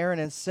Moses and Aaron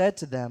and said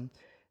to them,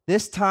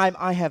 "This time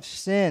I have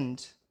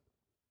sinned."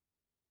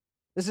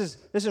 This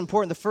is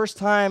important. The first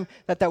time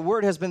that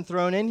word has been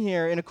thrown in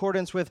here in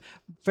accordance with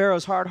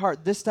Pharaoh's hard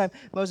heart. This time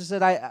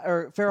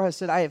Pharaoh has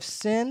said, "I have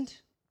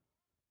sinned.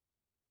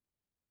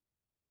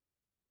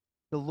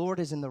 The Lord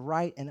is in the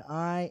right, and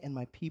I and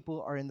my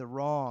people are in the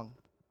wrong."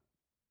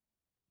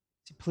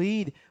 To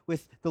plead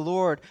with the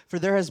Lord, for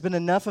there has been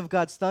enough of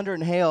God's thunder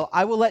and hail.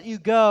 I will let you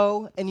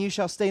go, and you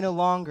shall stay no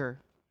longer.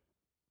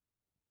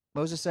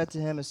 Moses said to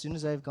him, "As soon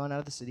as I have gone out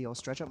of the city, I will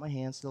stretch out my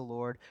hands to the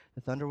Lord.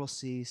 The thunder will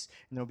cease,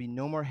 and there will be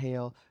no more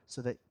hail,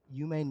 so that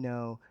you may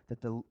know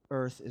that the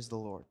earth is the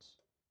Lord's."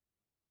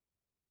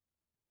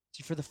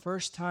 See, for the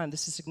first time,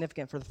 this is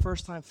significant. For the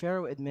first time,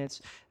 Pharaoh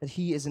admits that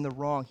he is in the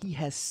wrong. He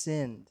has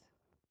sinned.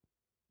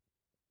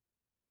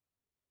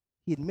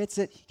 He admits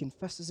it, he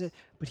confesses it,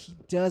 but he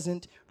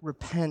doesn't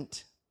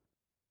repent.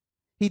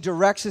 He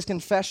directs his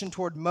confession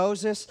toward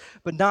Moses,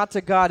 but not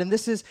to God. And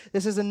this is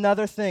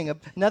another thing,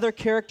 another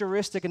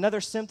characteristic,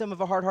 another symptom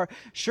of a hard heart.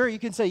 Sure, you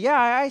can say, "Yeah,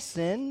 I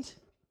sinned."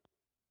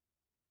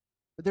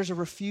 but there's a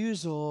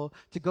refusal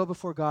to go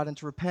before God and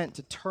to repent,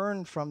 to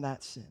turn from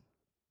that sin.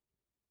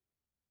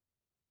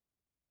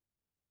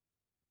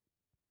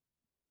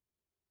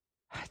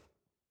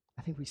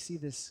 I think we see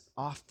this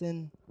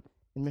often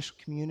in mission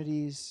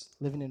communities,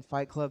 living in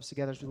fight clubs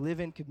together. As we live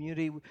in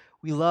community,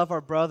 we love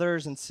our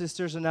brothers and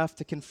sisters enough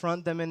to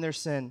confront them in their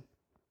sin.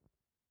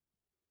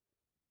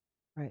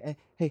 Right?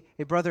 Hey,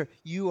 brother,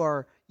 you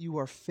are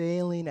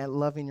failing at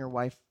loving your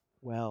wife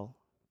well.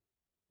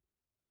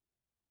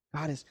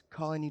 God is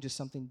calling you to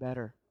something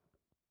better.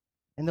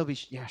 And they'll be,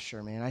 yeah,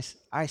 sure, man,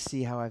 I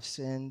see how I've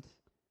sinned.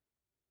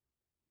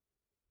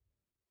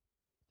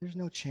 There's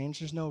no change.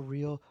 There's no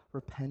real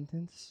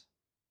repentance.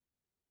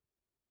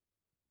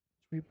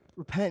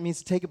 Repent means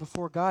to take it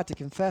before God, to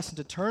confess and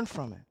to turn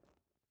from it.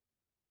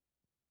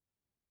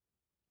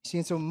 See,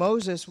 and so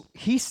Moses,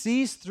 he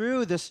sees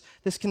through this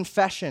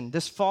confession,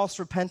 this false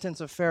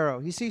repentance of Pharaoh.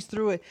 He sees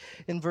through it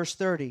in verse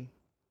 30. He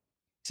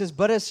says,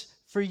 but as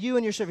for you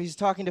and your servants, he's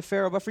talking to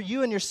Pharaoh, but for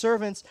you and your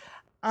servants,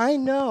 I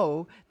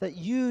know that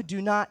you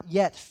do not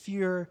yet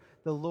fear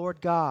the Lord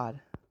God.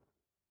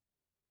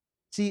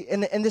 See,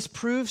 and this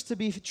proves to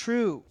be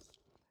true.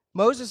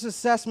 Moses'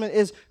 assessment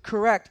is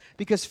correct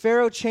because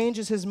Pharaoh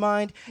changes his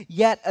mind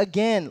yet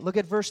again. Look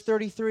at verse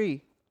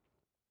 33.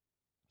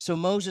 So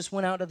Moses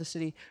went out of the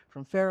city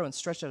from Pharaoh and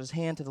stretched out his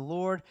hand to the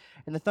Lord,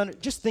 and the thunder.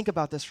 Just think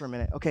about this for a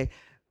minute. Okay,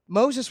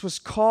 Moses was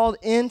called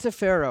into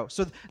Pharaoh.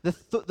 So the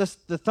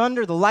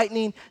thunder, the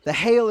lightning, the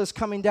hail is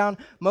coming down.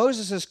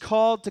 Moses is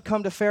called to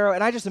come to Pharaoh,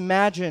 and I just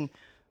imagine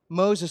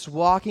Moses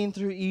walking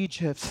through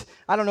Egypt.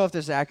 I don't know if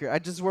this is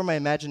accurate. This is where my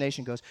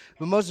imagination goes.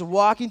 But Moses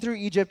walking through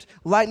Egypt,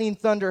 lightning,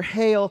 thunder,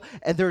 hail,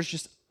 and there's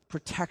just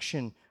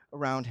protection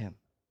around him.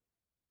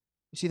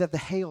 You see that the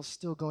hail's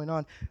still going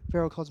on.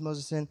 Pharaoh calls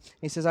Moses in, and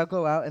he says, I'll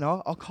go out, and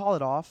I'll call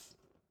it off.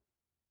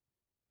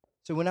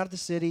 So he went out of the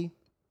city,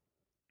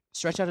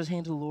 stretched out his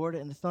hand to the Lord,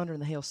 and the thunder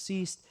and the hail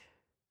ceased,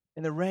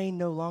 and the rain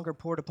no longer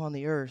poured upon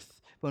the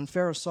earth. But when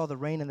Pharaoh saw the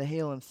rain and the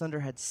hail and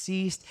thunder had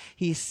ceased,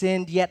 he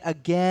sinned yet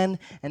again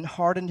and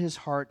hardened his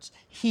heart,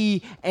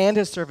 he and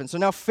his servants. So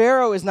now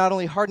Pharaoh is not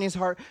only hardening his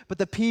heart, but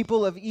the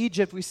people of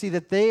Egypt, we see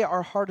that they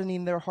are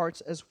hardening their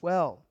hearts as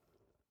well.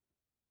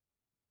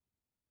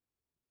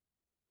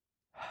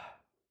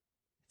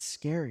 It's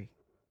scary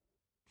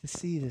to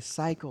see this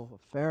cycle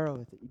of Pharaoh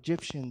with the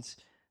Egyptians,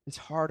 this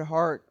hard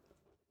heart.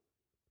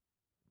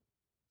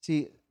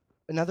 See,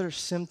 another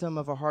symptom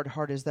of a hard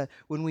heart is that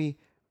when we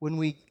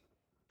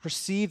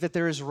perceive that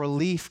there is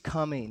relief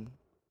coming,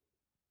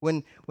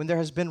 when there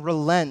has been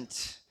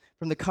relent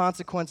from the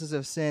consequences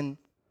of sin,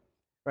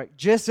 right?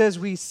 Just as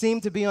we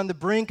seem to be on the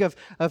brink of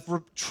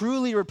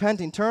truly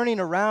repenting, turning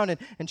around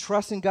and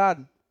trusting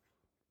God,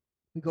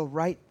 we go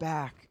right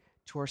back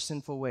to our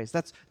sinful ways.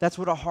 That's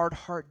what a hard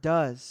heart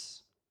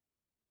does.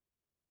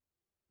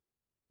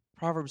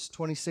 Proverbs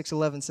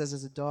 26:11 says,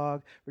 as a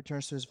dog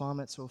returns to his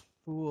vomit, so a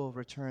fool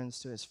returns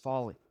to his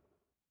folly.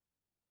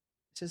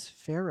 It says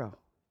Pharaoh.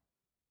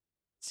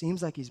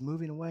 Seems like he's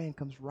moving away and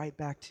comes right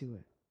back to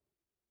it.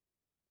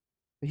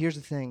 But here's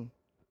the thing.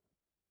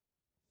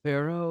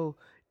 Pharaoh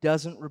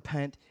doesn't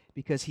repent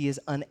because he is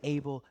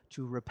unable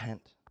to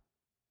repent.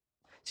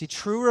 See,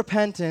 true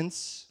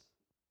repentance,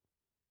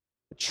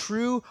 a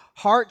true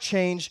heart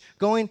change,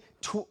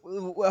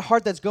 a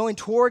heart that's going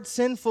towards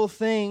sinful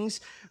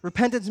things,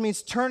 repentance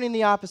means turning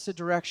the opposite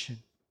direction,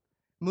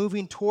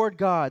 moving toward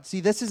God.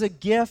 See, this is a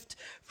gift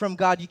from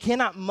God. You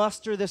cannot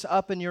muster this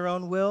up in your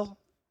own will.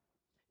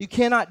 You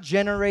cannot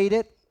generate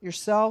it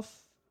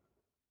yourself.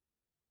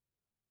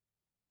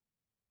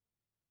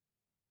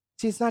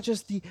 See, it's not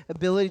just the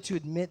ability to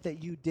admit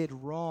that you did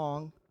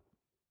wrong.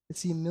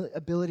 It's the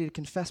ability to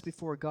confess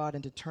before God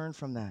and to turn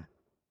from that.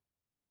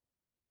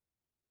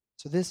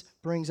 So this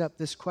brings up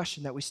this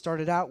question that we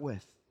started out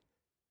with.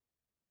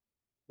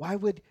 Why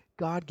would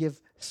God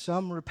give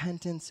some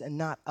repentance and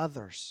not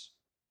others?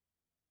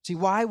 See,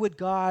 why would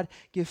God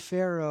give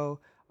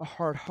Pharaoh a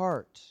hard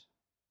heart?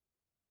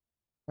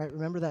 Right,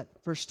 remember that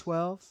verse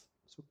 12?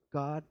 So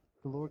God,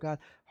 the Lord God,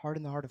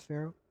 hardened the heart of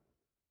Pharaoh.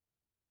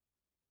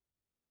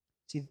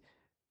 See,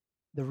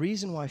 the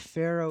reason why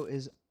Pharaoh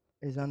is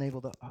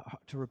unable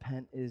to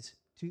repent is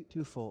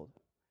twofold.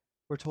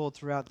 We're told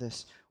throughout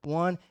this.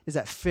 One is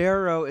that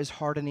Pharaoh is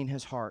hardening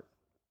his heart.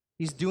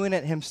 He's doing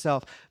it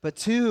himself. But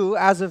two,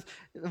 as of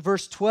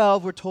verse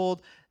 12, we're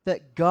told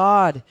that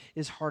God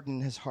is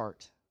hardening his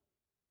heart.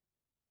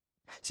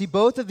 See,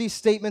 both of these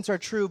statements are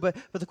true, but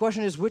the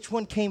question is, which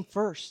one came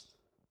first?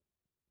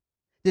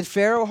 Did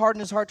Pharaoh harden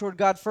his heart toward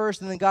God first,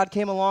 and then God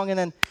came along and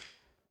then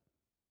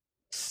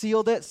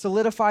sealed it,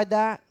 solidified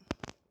that?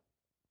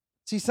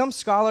 See, some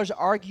scholars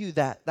argue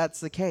that that's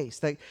the case,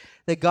 that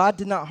God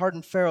did not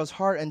harden Pharaoh's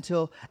heart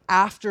until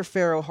after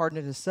Pharaoh hardened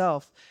it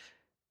himself.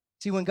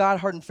 See, when God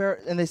hardened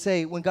Pharaoh, and they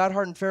say, when God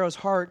hardened Pharaoh's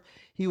heart,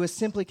 he was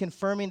simply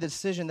confirming the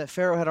decision that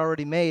Pharaoh had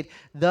already made.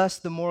 Thus,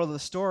 the moral of the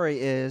story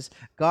is,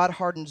 God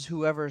hardens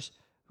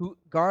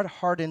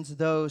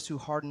those who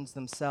hardens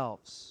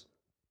themselves.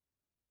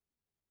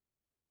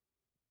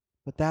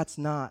 But that's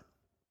not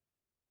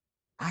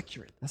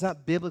accurate. That's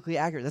not biblically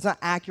accurate. That's not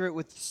accurate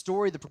with the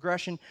story, the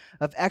progression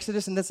of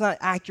Exodus, and that's not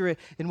accurate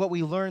in what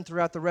we learn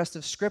throughout the rest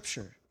of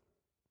Scripture.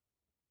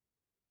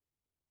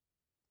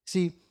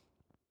 See,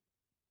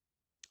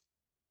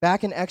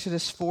 back in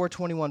Exodus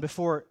 4:21,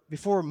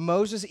 before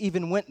Moses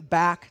even went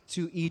back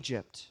to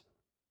Egypt,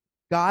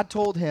 God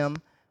told him,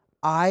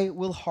 I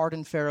will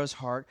harden Pharaoh's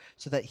heart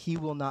so that he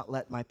will not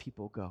let my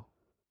people go.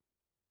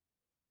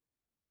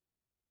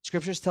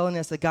 Scripture is telling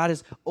us that God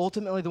is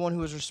ultimately the one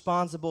who is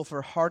responsible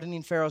for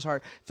hardening Pharaoh's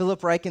heart.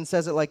 Philip Ryken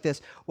says it like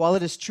this: while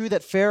it is true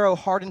that Pharaoh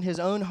hardened his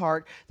own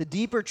heart, the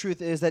deeper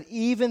truth is that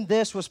even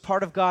this was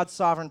part of God's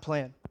sovereign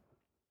plan.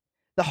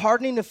 The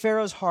hardening of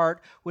Pharaoh's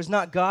heart was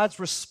not God's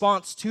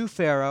response to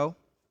Pharaoh,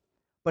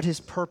 but his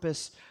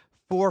purpose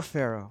for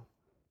Pharaoh.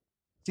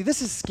 See,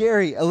 this is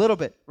scary a little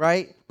bit,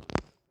 right?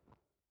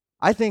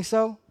 I think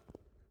so.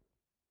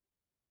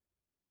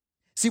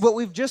 See, what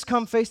we've just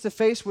come face to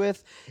face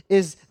with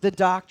is the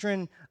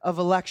doctrine of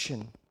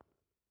election.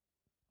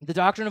 The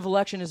doctrine of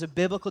election is a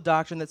biblical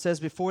doctrine that says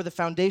before the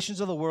foundations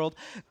of the world,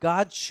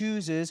 God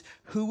chooses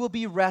who will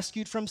be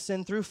rescued from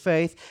sin through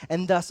faith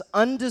and thus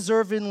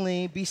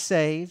undeservingly be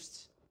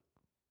saved,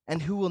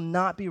 and who will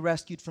not be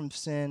rescued from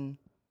sin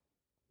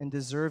and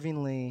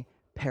deservingly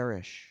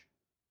perish.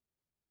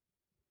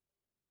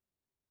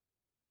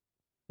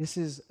 This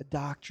is a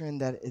doctrine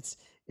that it's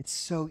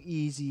so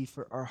easy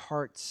for our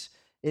hearts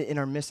in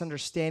our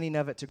misunderstanding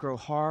of it to grow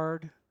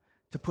hard,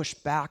 to push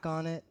back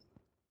on it.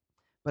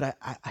 But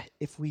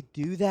if we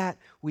do that,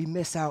 we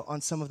miss out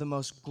on some of the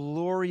most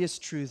glorious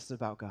truths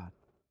about God.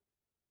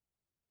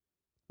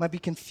 It might be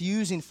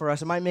confusing for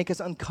us. It might make us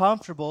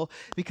uncomfortable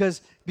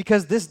because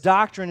this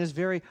doctrine is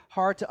very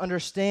hard to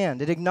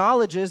understand. It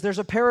acknowledges there's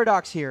a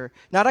paradox here,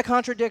 not a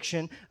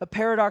contradiction, a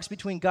paradox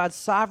between God's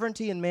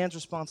sovereignty and man's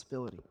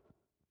responsibility.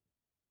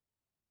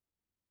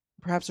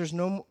 Perhaps there's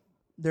no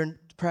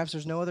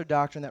other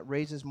doctrine that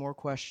raises more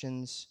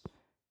questions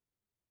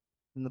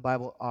than the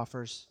Bible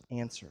offers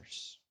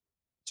answers.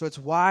 So it's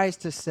wise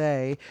to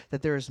say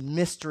that there is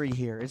mystery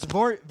here. It's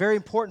very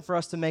important for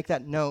us to make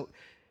that note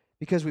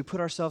because we put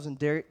ourselves in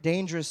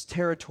dangerous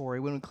territory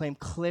when we claim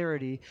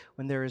clarity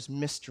when there is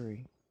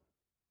mystery.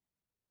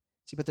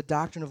 See, but the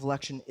doctrine of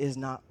election is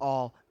not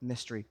all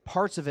mystery.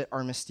 Parts of it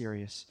are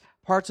mysterious.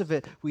 Parts of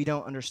it we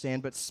don't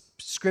understand, but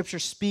Scripture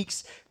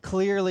speaks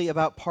clearly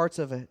about parts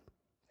of it.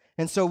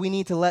 And so we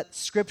need to let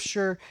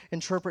Scripture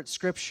interpret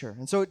Scripture.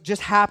 And so it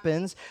just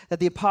happens that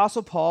the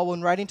Apostle Paul,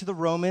 when writing to the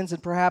Romans,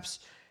 and perhaps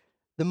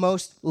the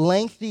most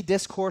lengthy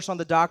discourse on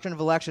the doctrine of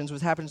elections,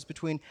 which happens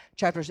between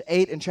chapters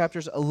 8 and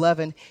chapters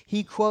 11,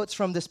 he quotes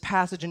from this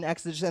passage in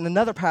Exodus and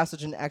another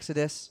passage in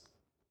Exodus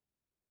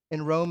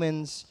in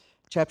Romans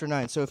chapter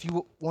 9. So if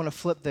you want to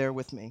flip there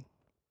with me.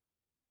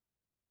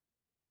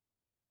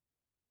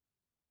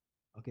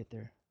 I'll get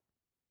there.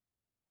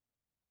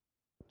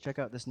 Check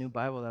out this new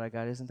Bible that I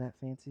got. Isn't that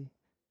fancy?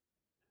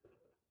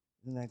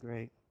 Isn't that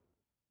great?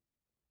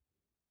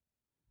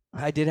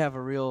 I did have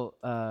a real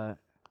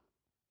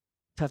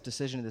tough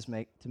decision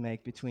to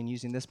make between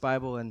using this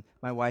Bible, and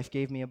my wife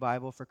gave me a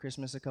Bible for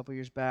Christmas a couple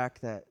years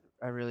back that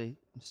I really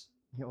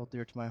hold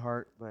dear to my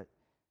heart, but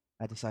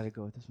I decided to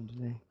go with this one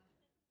today.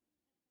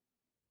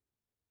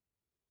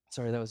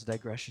 Sorry, that was a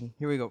digression.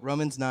 Here we go.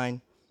 Romans 9,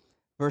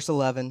 verse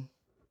 11.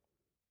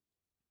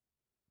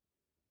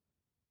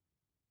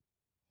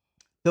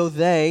 Though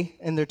they,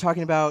 and they're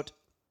talking about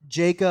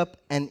Jacob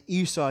and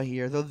Esau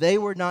here, though they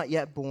were not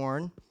yet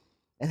born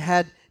and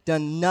had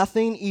done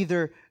nothing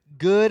either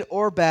good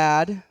or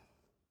bad,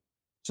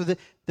 so that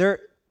they're,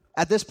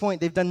 at this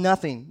point, they've done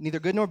nothing, neither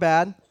good nor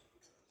bad,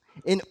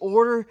 in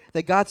order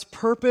that God's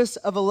purpose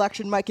of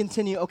election might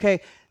continue.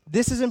 Okay,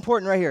 this is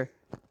important right here.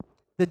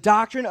 The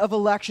doctrine of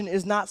election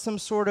is not some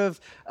sort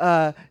of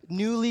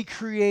newly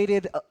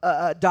created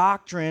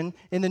doctrine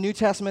in the New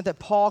Testament that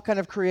Paul kind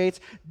of creates.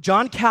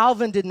 John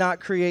Calvin did not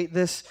create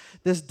this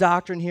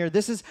doctrine here.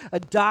 This is a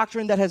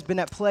doctrine that has been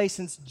at play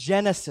since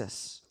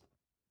Genesis.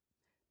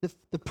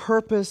 The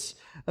purpose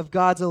of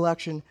God's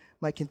election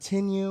might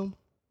continue,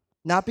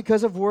 not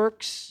because of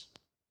works,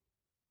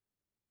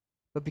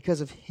 but because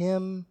of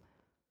Him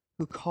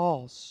who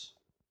calls.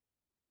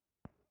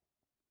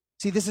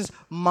 See, this is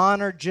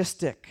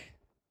monergistic.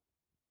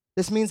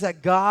 This means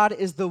that God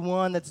is the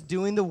one that's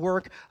doing the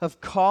work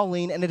of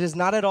calling, and it is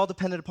not at all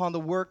dependent upon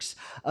the works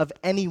of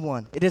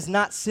anyone. It is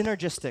not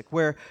synergistic,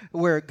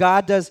 where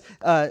God does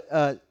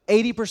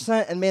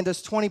 80% and man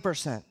does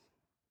 20%.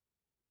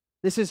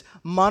 This is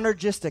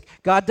monergistic.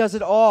 God does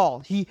it all.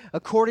 He,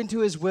 according to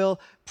His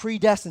will,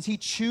 predestines. He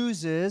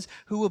chooses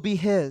who will be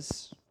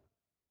His.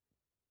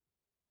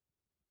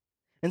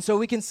 And so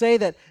we can say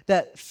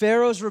that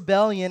Pharaoh's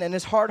rebellion and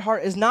his hard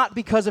heart is not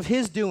because of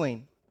his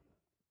doing.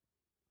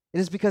 It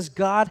is because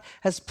God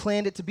has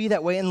planned it to be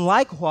that way. And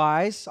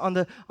likewise, on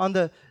the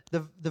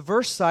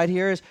verse side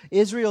here, is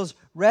Israel's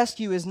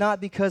rescue is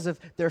not because of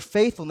their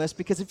faithfulness,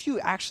 because if you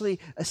actually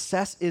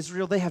assess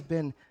Israel, they have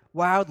been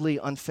wildly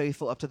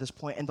unfaithful up to this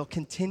point, and they'll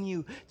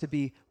continue to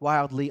be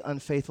wildly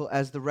unfaithful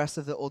as the rest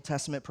of the Old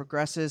Testament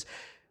progresses.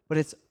 But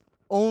it's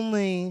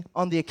only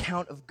on the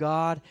account of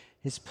God,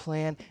 his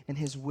plan, and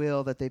his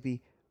will that they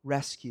be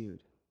rescued.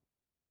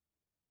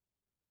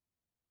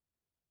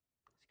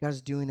 God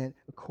is doing it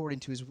according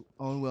to his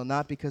own will,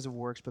 not because of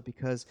works, but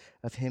because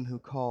of him who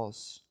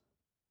calls.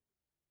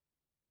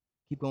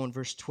 Keep going,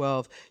 verse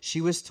 12. She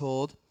was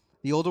told,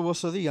 the older will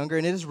serve the younger,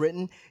 and it is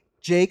written,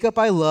 Jacob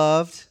I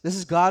loved, this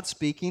is God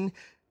speaking,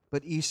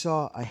 but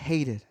Esau I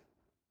hated.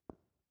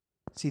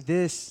 See,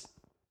 this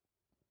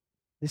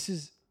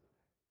is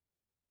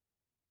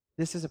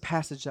a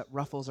passage that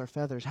ruffles our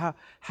feathers.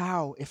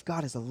 How, if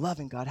God is a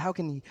loving God, how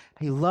can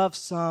he love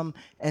some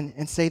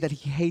and say that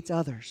he hates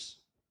others?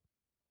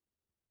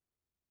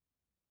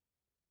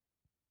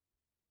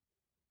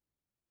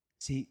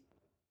 See,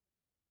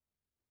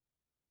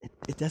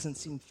 it doesn't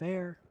seem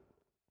fair,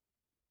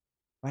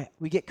 right?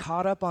 We get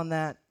caught up on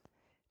that.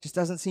 It just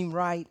doesn't seem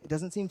right. It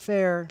doesn't seem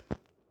fair.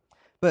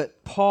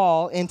 But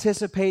Paul,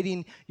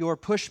 anticipating your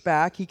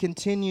pushback, he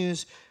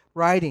continues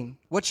writing.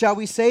 What shall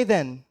we say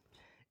then?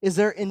 Is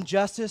there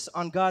injustice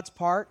on God's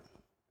part?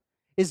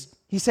 He's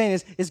saying,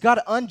 is God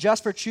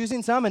unjust for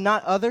choosing some and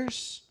not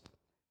others?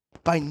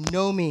 By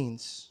no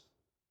means.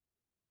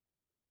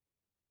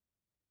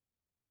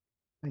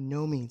 By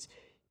no means.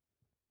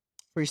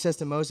 For he says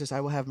to Moses, I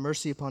will have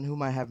mercy upon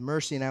whom I have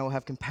mercy, and I will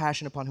have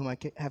compassion upon whom I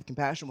have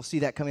compassion. We'll see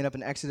that coming up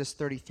in Exodus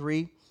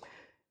 33.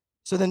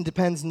 So then it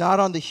depends not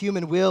on the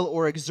human will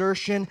or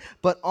exertion,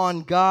 but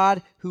on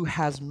God who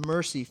has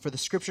mercy. For the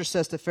scripture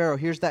says to Pharaoh,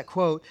 here's that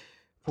quote,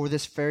 for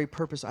this very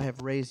purpose I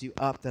have raised you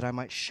up, that I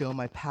might show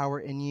my power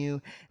in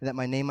you, and that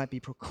my name might be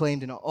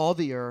proclaimed in all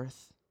the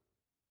earth.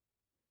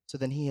 So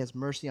then he has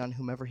mercy on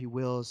whomever he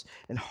wills,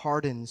 and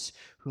hardens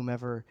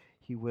whomever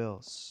he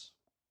wills.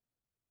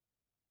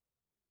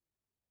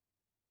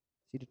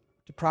 See,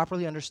 to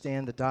properly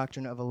understand the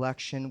doctrine of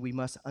election, we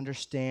must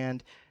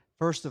understand,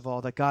 first of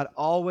all, that God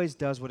always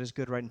does what is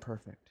good, right, and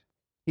perfect.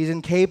 He's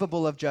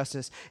incapable of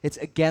justice. It's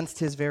against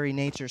his very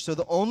nature. So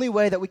the only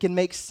way that we can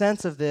make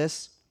sense of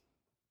this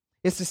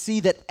is to see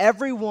that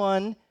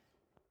everyone,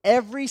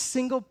 every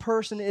single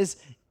person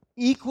is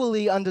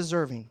equally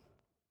undeserving.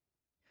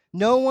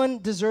 No one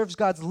deserves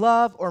God's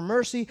love or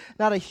mercy.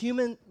 Not a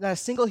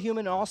single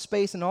human in all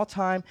space and all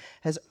time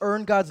has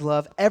earned God's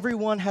love.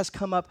 Everyone has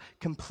come up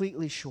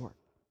completely short.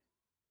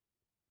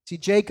 See,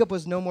 Jacob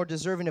was no more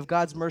deserving of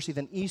God's mercy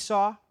than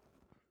Esau,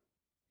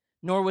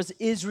 nor was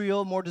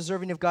Israel more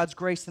deserving of God's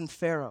grace than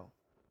Pharaoh.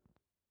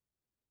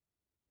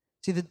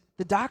 See,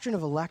 the doctrine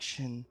of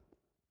election,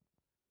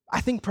 I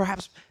think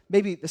perhaps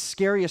maybe the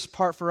scariest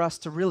part for us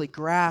to really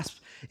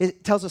grasp,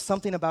 it tells us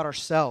something about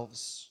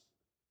ourselves.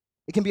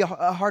 It can be a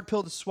hard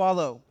pill to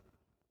swallow.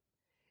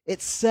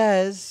 It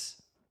says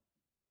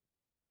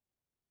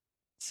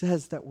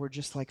that we're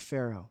just like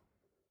Pharaoh.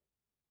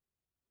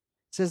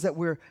 It says that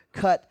we're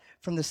cut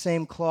from the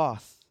same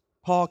cloth.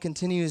 Paul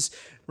continues,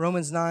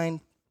 Romans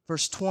 9,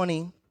 verse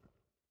 20.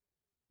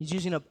 He's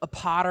using a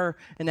potter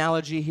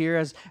analogy here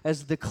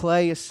as the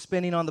clay is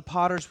spinning on the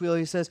potter's wheel.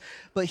 He says,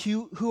 but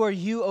who are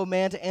you, O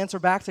man, to answer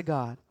back to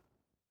God?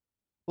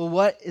 Will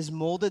what is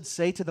molded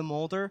say to the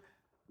molder,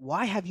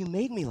 why have you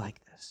made me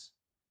like this?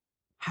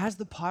 Has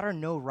the potter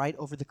no right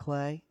over the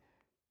clay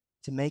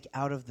to make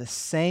out of the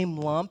same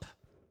lump?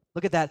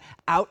 Look at that,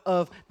 out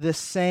of the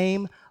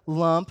same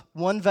lump,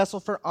 one vessel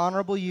for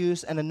honorable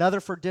use and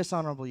another for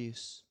dishonorable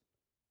use.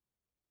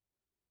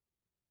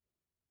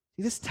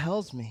 See, this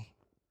tells me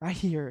right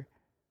here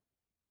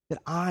that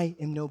I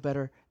am no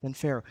better than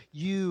Pharaoh.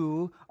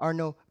 You are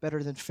no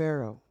better than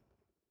Pharaoh.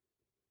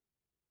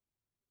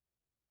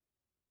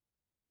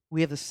 We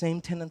have the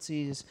same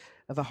tendencies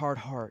of a hard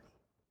heart.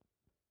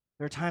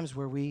 There are times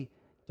where we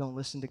don't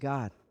listen to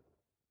God.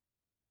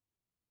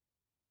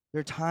 There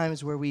are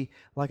times where we,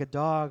 like a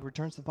dog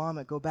returns to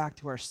vomit, go back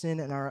to our sin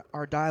and our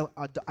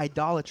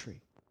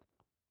idolatry.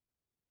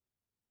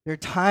 There are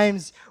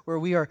times where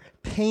we are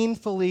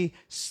painfully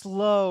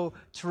slow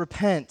to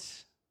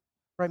repent.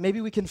 Right?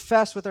 Maybe we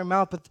confess with our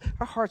mouth, but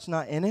our heart's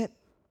not in it.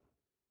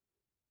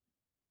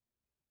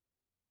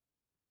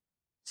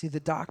 See, the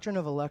doctrine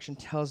of election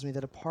tells me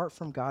that apart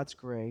from God's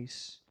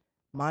grace,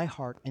 my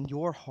heart and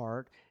your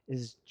heart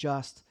is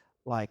just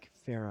like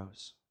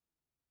Pharaoh's.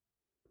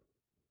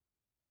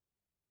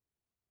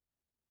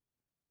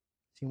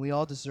 See, we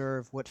all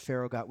deserve what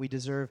Pharaoh got. We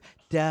deserve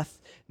death,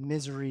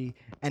 misery,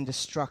 and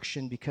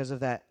destruction because of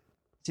that.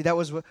 See, that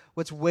was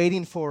what's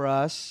waiting for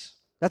us.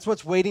 That's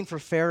what's waiting for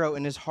Pharaoh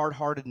in his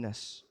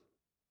hard-heartedness.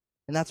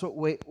 And that's what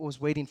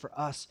was waiting for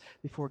us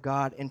before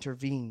God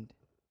intervened.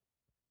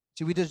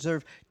 See, we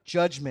deserve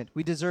judgment.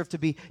 We deserve to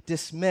be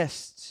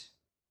dismissed.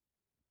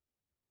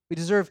 We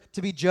deserve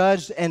to be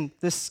judged, and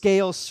the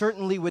scales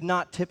certainly would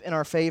not tip in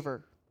our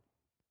favor.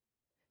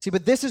 See,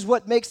 but this is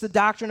what makes the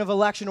doctrine of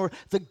election or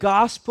the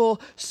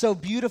gospel so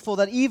beautiful,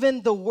 that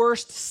even the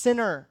worst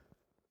sinner,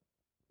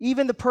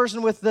 even the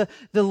person with the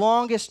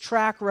longest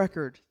track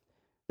record,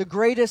 the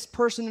greatest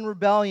person in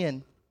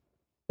rebellion,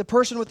 the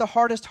person with the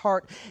hardest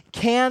heart,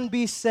 can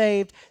be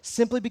saved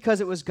simply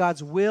because it was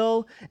God's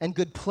will and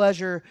good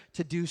pleasure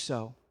to do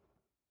so.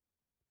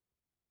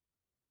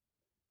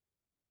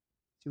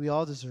 See, we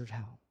all deserve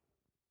hell.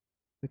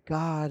 But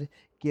God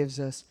gives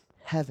us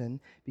heaven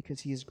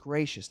because he is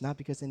gracious, not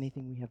because of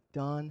anything we have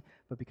done,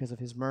 but because of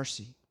his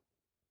mercy.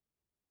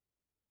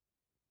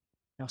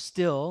 Now,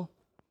 still,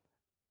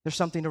 there's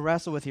something to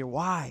wrestle with here.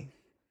 Why?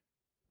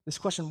 This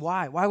question,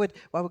 why? Why would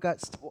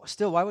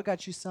God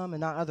choose some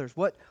and not others?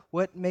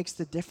 What makes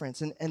the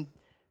difference? And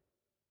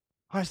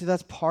honestly,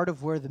 that's part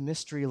of where the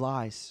mystery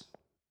lies.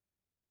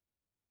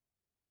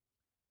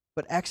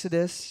 But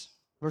Exodus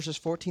verses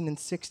 14 and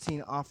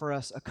 16 offer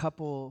us a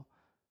couple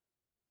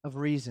of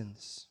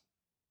reasons.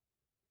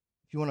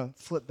 If you want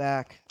to flip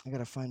back, I got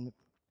to find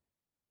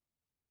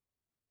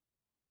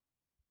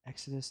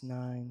Exodus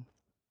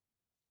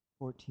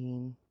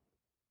 9:14.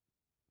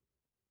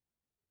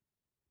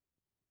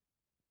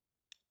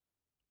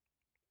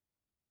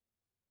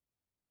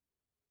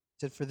 It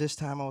said, "For this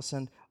time I will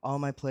send all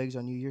my plagues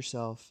on you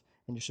yourself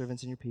and your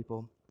servants and your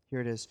people." Here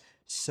it is.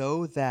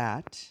 "So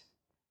that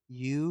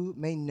you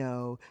may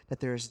know that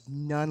there is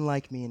none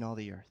like me in all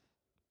the earth."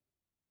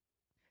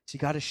 See,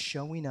 God is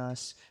showing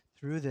us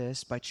through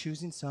this, by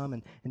choosing some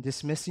and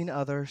dismissing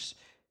others,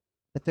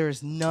 that there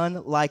is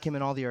none like him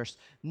in all the earth.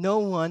 No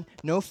one,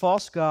 no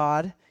false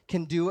god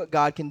can do what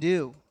God can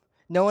do.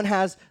 No one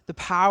has the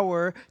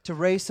power to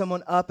raise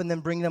someone up and then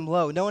bring them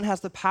low. No one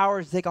has the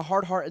power to take a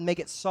hard heart and make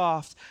it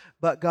soft,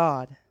 but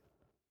God.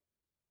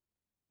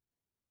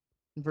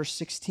 And verse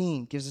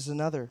 16 gives us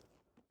another.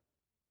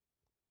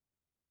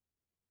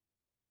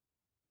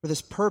 "For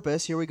this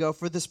purpose," here we go,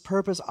 "for this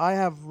purpose I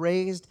have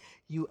raised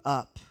you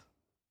up,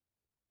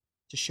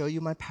 to show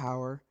you my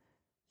power,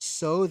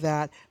 so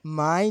that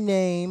my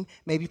name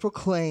may be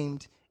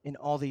proclaimed in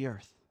all the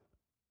earth."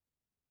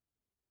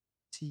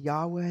 See,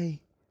 Yahweh,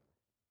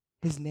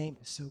 his name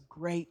is so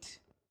great.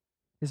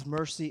 His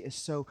mercy is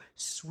so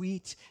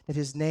sweet that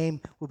his name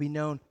will be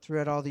known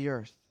throughout all the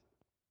earth.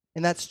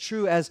 And that's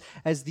true as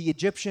the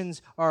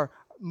Egyptians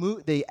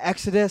they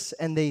exodus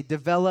and they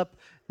develop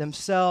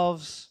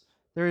themselves.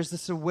 There is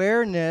this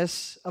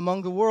awareness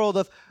among the world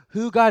of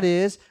who God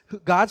is,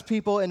 God's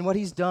people, and what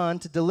he's done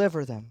to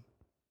deliver them.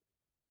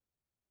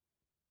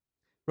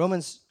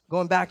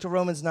 Going back to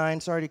Romans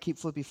 9, sorry to keep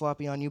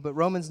flippy-floppy on you, but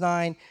Romans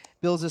 9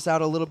 builds this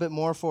out a little bit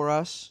more for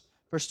us.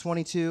 Verse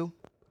 22.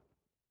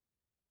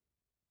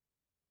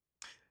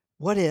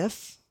 "What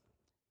if,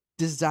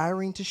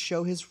 desiring to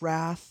show his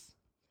wrath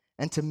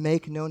and to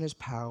make known his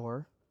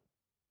power,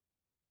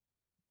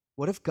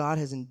 what if God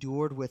has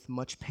endured with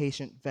much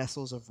patience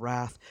vessels of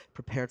wrath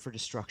prepared for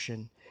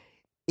destruction,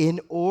 in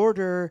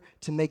order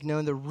to make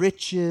known the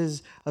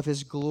riches of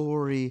his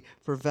glory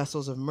for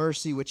vessels of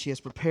mercy, which he has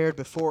prepared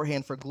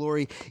beforehand for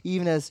glory,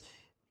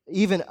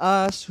 even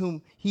us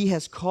whom he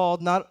has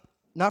called, not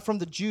from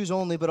the Jews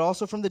only, but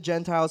also from the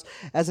Gentiles,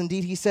 as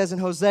indeed he says in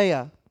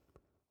Hosea,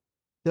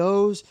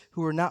 'Those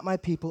who are not my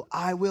people,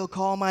 I will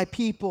call my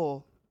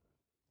people.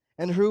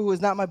 And who is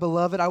not my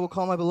beloved, I will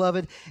call my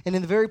beloved. And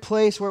in the very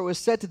place where it was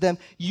said to them,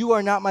 you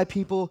are not my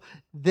people,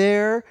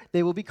 there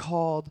they will be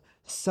called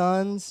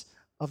sons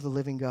of the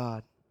living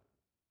God.'"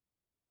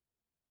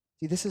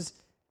 See, this is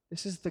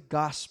the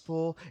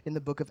gospel in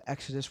the book of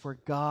Exodus, where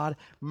God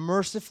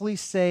mercifully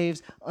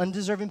saves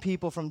undeserving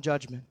people from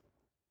judgment.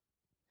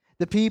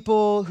 The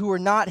people who are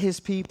not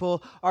his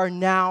people are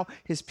now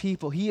his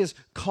people. He has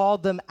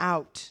called them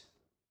out.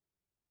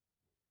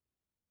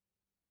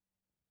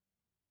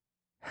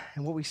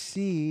 And what we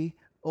see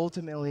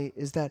ultimately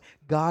is that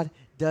God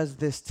does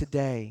this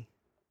today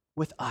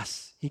with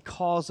us. He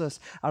calls us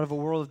out of a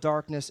world of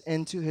darkness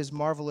into his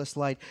marvelous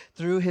light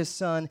through his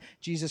Son,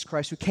 Jesus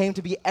Christ, who came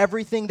to be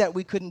everything that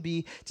we couldn't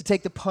be, to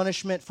take the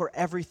punishment for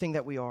everything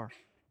that we are.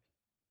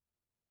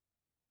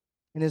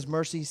 In his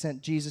mercy, he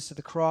sent Jesus to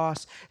the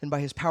cross, and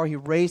by his power, he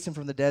raised him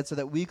from the dead so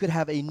that we could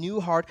have a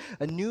new heart,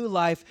 a new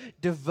life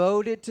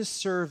devoted to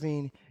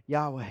serving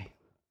Yahweh.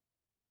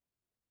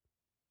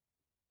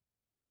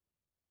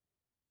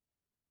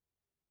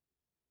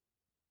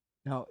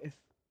 Now, if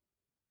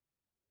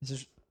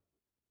these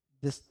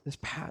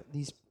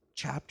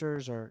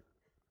chapters are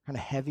kind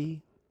of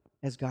heavy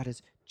as God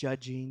is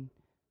judging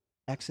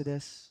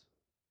Exodus,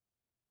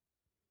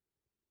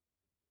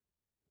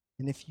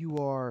 and if you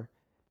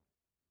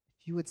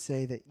would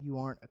say that you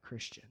aren't a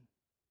Christian,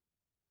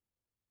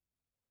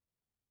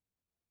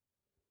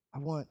 I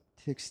want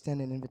to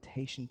extend an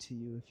invitation to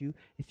you.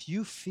 If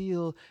you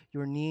feel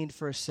your need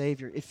for a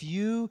Savior, if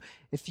you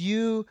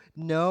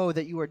know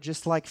that you are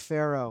just like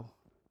Pharaoh,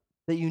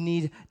 that you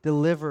need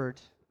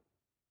delivered,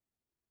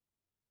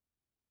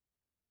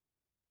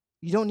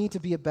 you don't need to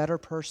be a better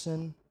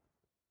person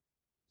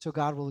so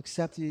God will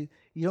accept you.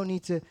 You don't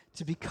need to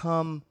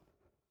become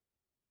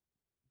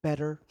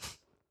better.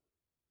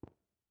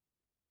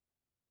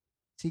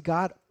 See,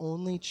 God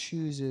only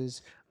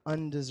chooses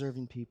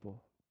undeserving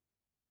people.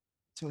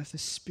 So if the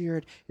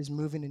Spirit is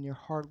moving in your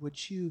heart,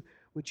 would you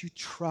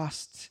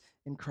trust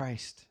in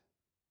Christ?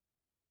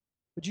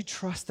 Would you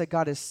trust that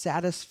God is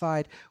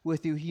satisfied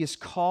with you? He has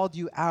called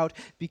you out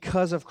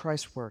because of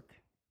Christ's work.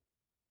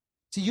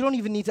 So you don't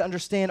even need to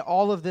understand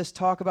all of this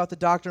talk about the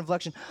doctrine of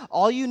election.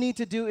 All you need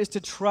to do is to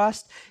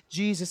trust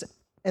Jesus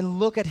and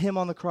look at him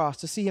on the cross,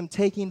 to see him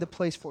taking the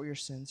place for your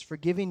sins,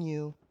 forgiving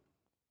you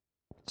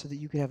so that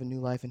you could have a new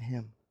life in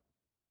him.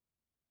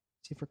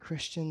 See, for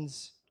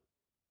Christians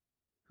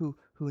who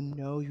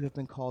know you have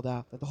been called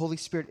out, that the Holy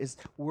Spirit is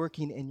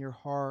working in your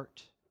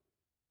heart,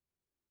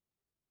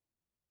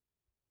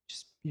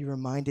 just be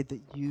reminded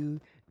that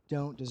you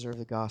don't deserve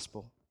the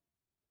gospel.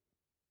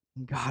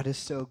 And God is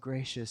so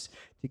gracious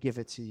to give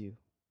it to you.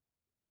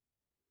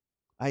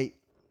 I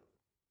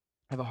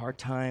have a hard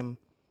time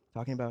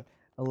talking about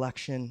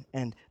election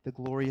and the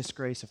glorious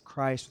grace of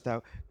Christ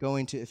without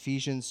going to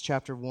Ephesians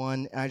chapter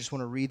 1. And I just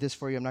want to read this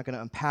for you. I'm not going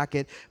to unpack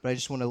it, but I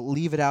just want to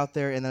leave it out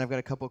there, and then I've got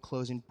a couple of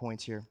closing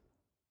points here.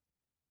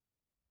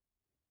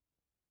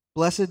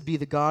 Blessed be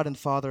the God and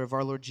Father of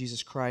our Lord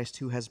Jesus Christ,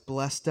 who has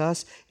blessed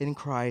us in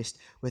Christ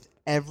with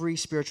every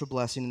spiritual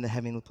blessing in the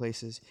heavenly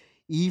places,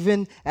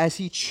 even as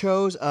he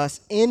chose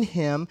us in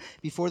him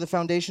before the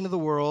foundation of the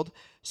world,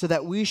 so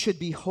that we should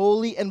be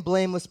holy and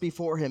blameless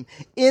before him.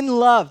 In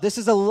love, this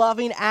is a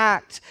loving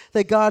act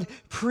that God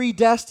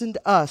predestined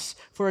us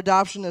for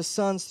adoption as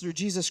sons through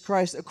Jesus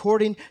Christ,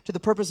 according to the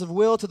purpose of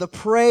will, to the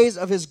praise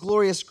of his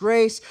glorious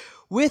grace,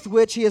 with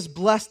which he has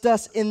blessed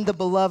us in the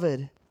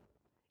beloved.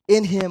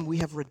 In him we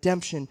have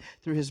redemption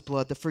through his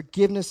blood, the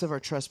forgiveness of our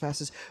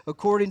trespasses,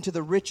 according to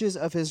the riches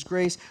of his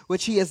grace,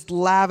 which he has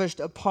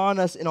lavished upon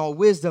us in all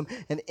wisdom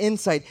and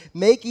insight,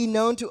 making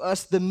known to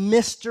us the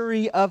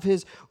mystery of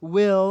his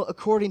will,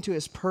 according to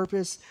his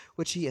purpose,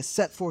 which he has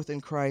set forth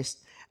in Christ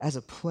as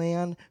a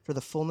plan for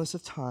the fullness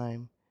of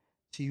time,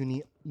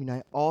 to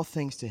unite all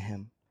things to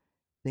him,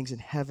 things in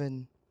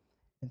heaven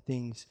and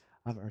things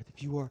on earth.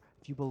 If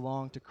you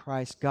belong to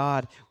Christ,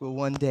 God will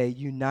one day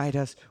unite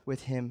us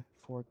with him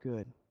for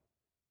good.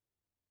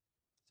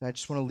 So I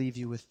just want to leave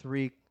you with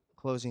 3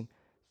 closing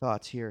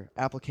thoughts here.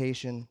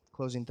 Application,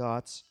 closing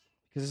thoughts.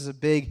 Because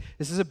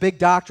this is a big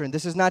doctrine.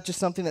 This is not just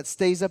something that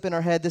stays up in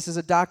our head. This is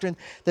a doctrine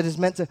that is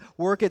meant to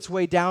work its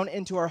way down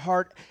into our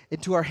heart,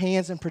 into our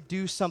hands, and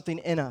produce something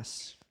in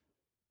us.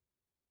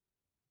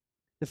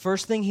 The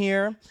first thing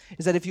here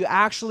is that if you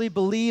actually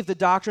believe the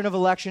doctrine of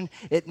election,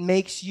 it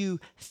makes you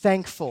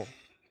thankful.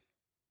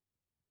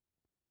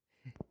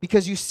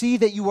 Because you see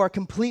that you are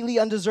completely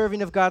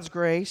undeserving of God's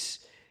grace,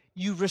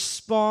 you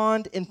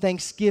respond in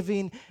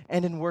thanksgiving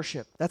and in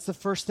worship. That's the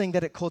first thing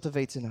that it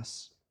cultivates in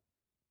us.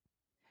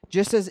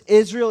 Just as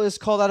Israel is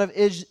called out of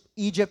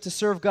Egypt to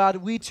serve God,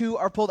 we too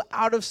are pulled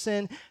out of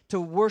sin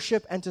to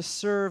worship and to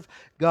serve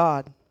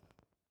God.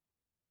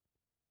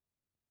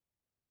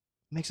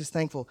 It makes us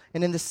thankful.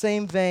 And in the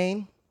same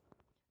vein,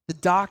 the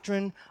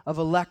doctrine of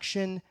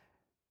election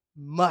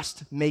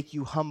must make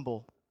you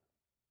humble.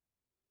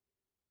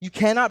 You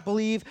cannot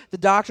believe the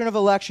doctrine of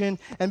election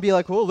and be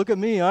like, oh, look at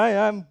me,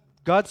 I'm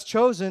God's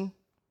chosen.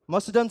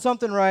 Must have done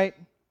something right.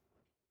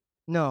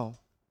 No,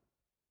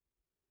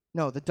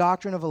 the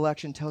doctrine of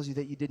election tells you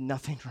that you did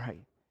nothing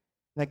right.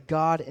 That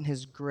God in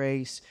his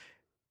grace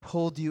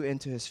pulled you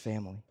into his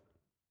family.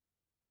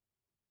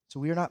 So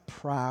we are not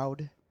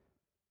proud.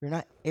 We're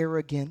not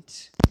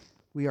arrogant.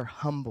 We are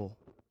humble.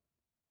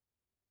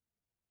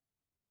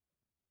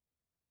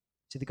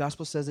 See, the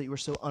gospel says that you are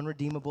so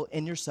unredeemable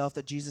in yourself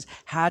that Jesus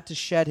had to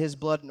shed his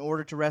blood in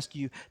order to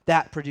rescue you.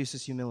 That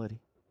produces humility.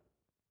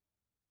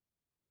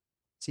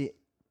 See,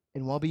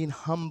 and while being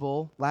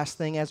humble, last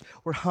thing, as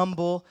we're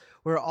humble,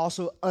 we're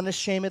also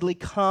unashamedly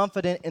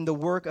confident in the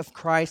work of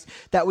Christ,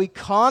 that we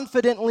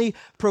confidently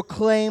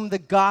proclaim the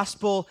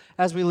gospel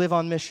as we live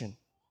on mission.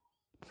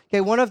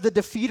 Okay, one of the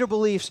defeater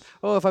beliefs,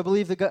 if I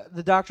believe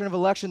the doctrine of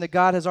election, that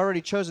God has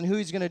already chosen who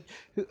he's going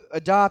to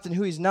adopt and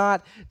who he's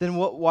not, then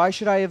why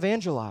should I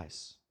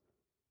evangelize?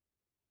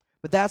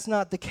 But that's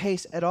not the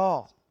case at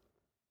all.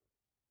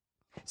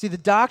 See, the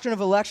doctrine of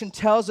election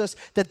tells us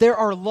that there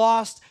are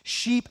lost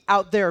sheep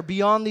out there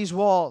beyond these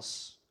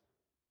walls.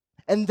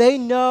 And they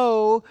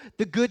know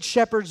the good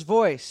shepherd's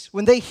voice.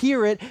 When they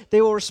hear it,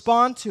 they will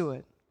respond to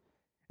it.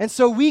 And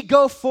so we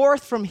go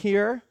forth from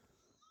here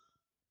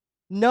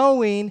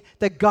knowing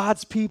that there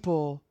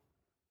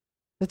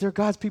are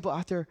God's people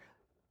out there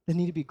that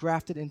need to be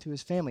grafted into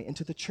his family,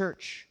 into the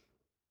church.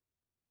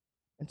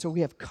 And so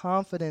we have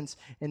confidence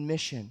in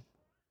mission.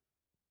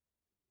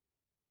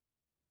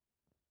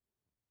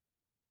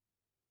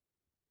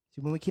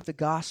 See, when we keep the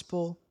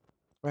gospel,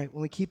 right,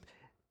 when we keep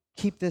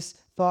this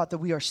thought that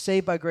we are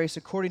saved by grace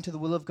according to the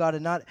will of God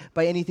and not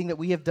by anything that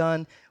we have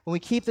done, when we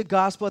keep the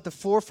gospel at the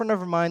forefront of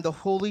our mind, the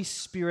Holy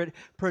Spirit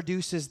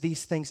produces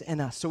these things in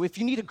us. So if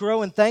you need to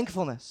grow in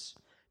thankfulness,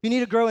 if you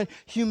need to grow in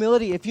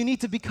humility, if you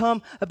need to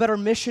become a better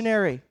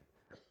missionary,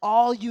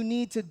 all you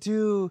need to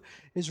do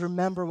is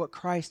remember what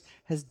Christ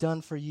has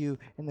done for you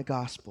in the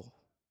gospel.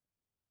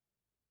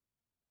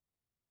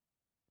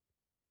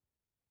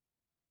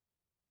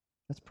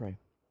 Let's pray.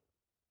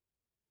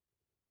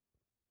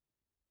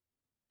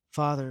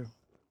 Father,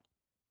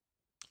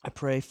 I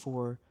pray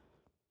for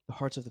the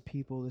hearts of the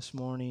people this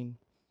morning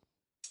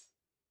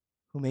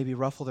who maybe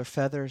ruffle their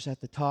feathers at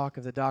the talk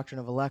of the doctrine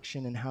of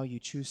election and how you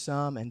choose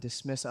some and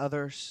dismiss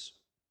others.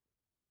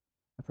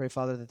 I pray,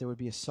 Father, that there would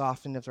be a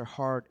softening of their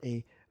heart,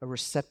 a a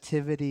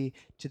receptivity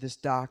to this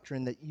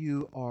doctrine, that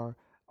you are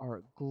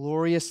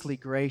gloriously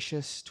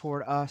gracious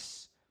toward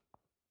us,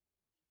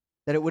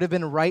 that it would have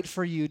been right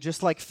for you,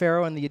 just like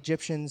Pharaoh and the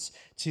Egyptians,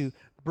 to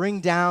bring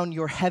down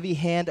your heavy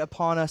hand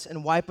upon us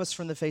and wipe us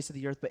from the face of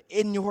the earth. But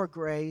in your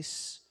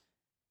grace,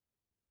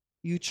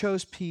 you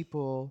chose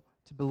people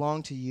to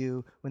belong to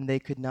you when they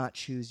could not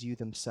choose you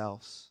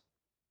themselves.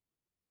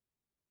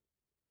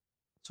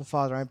 So,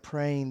 Father, I'm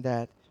praying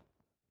that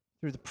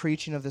through the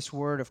preaching of this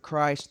word of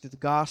Christ, through the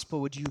gospel,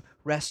 would you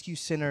rescue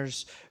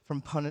sinners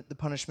from the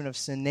punishment of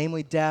sin,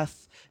 namely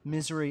death,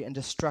 misery, and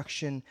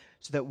destruction,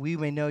 so that we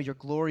may know your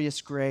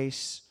glorious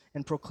grace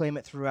and proclaim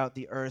it throughout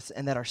the earth,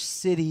 and that our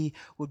city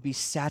would be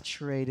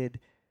saturated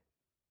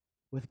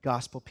with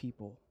gospel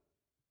people.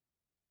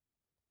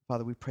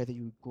 Father, we pray that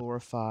you would be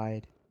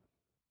glorified,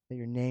 that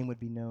your name would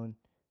be known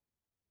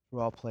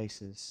through all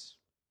places.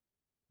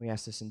 We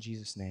ask this in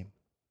Jesus' name.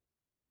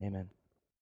 Amen.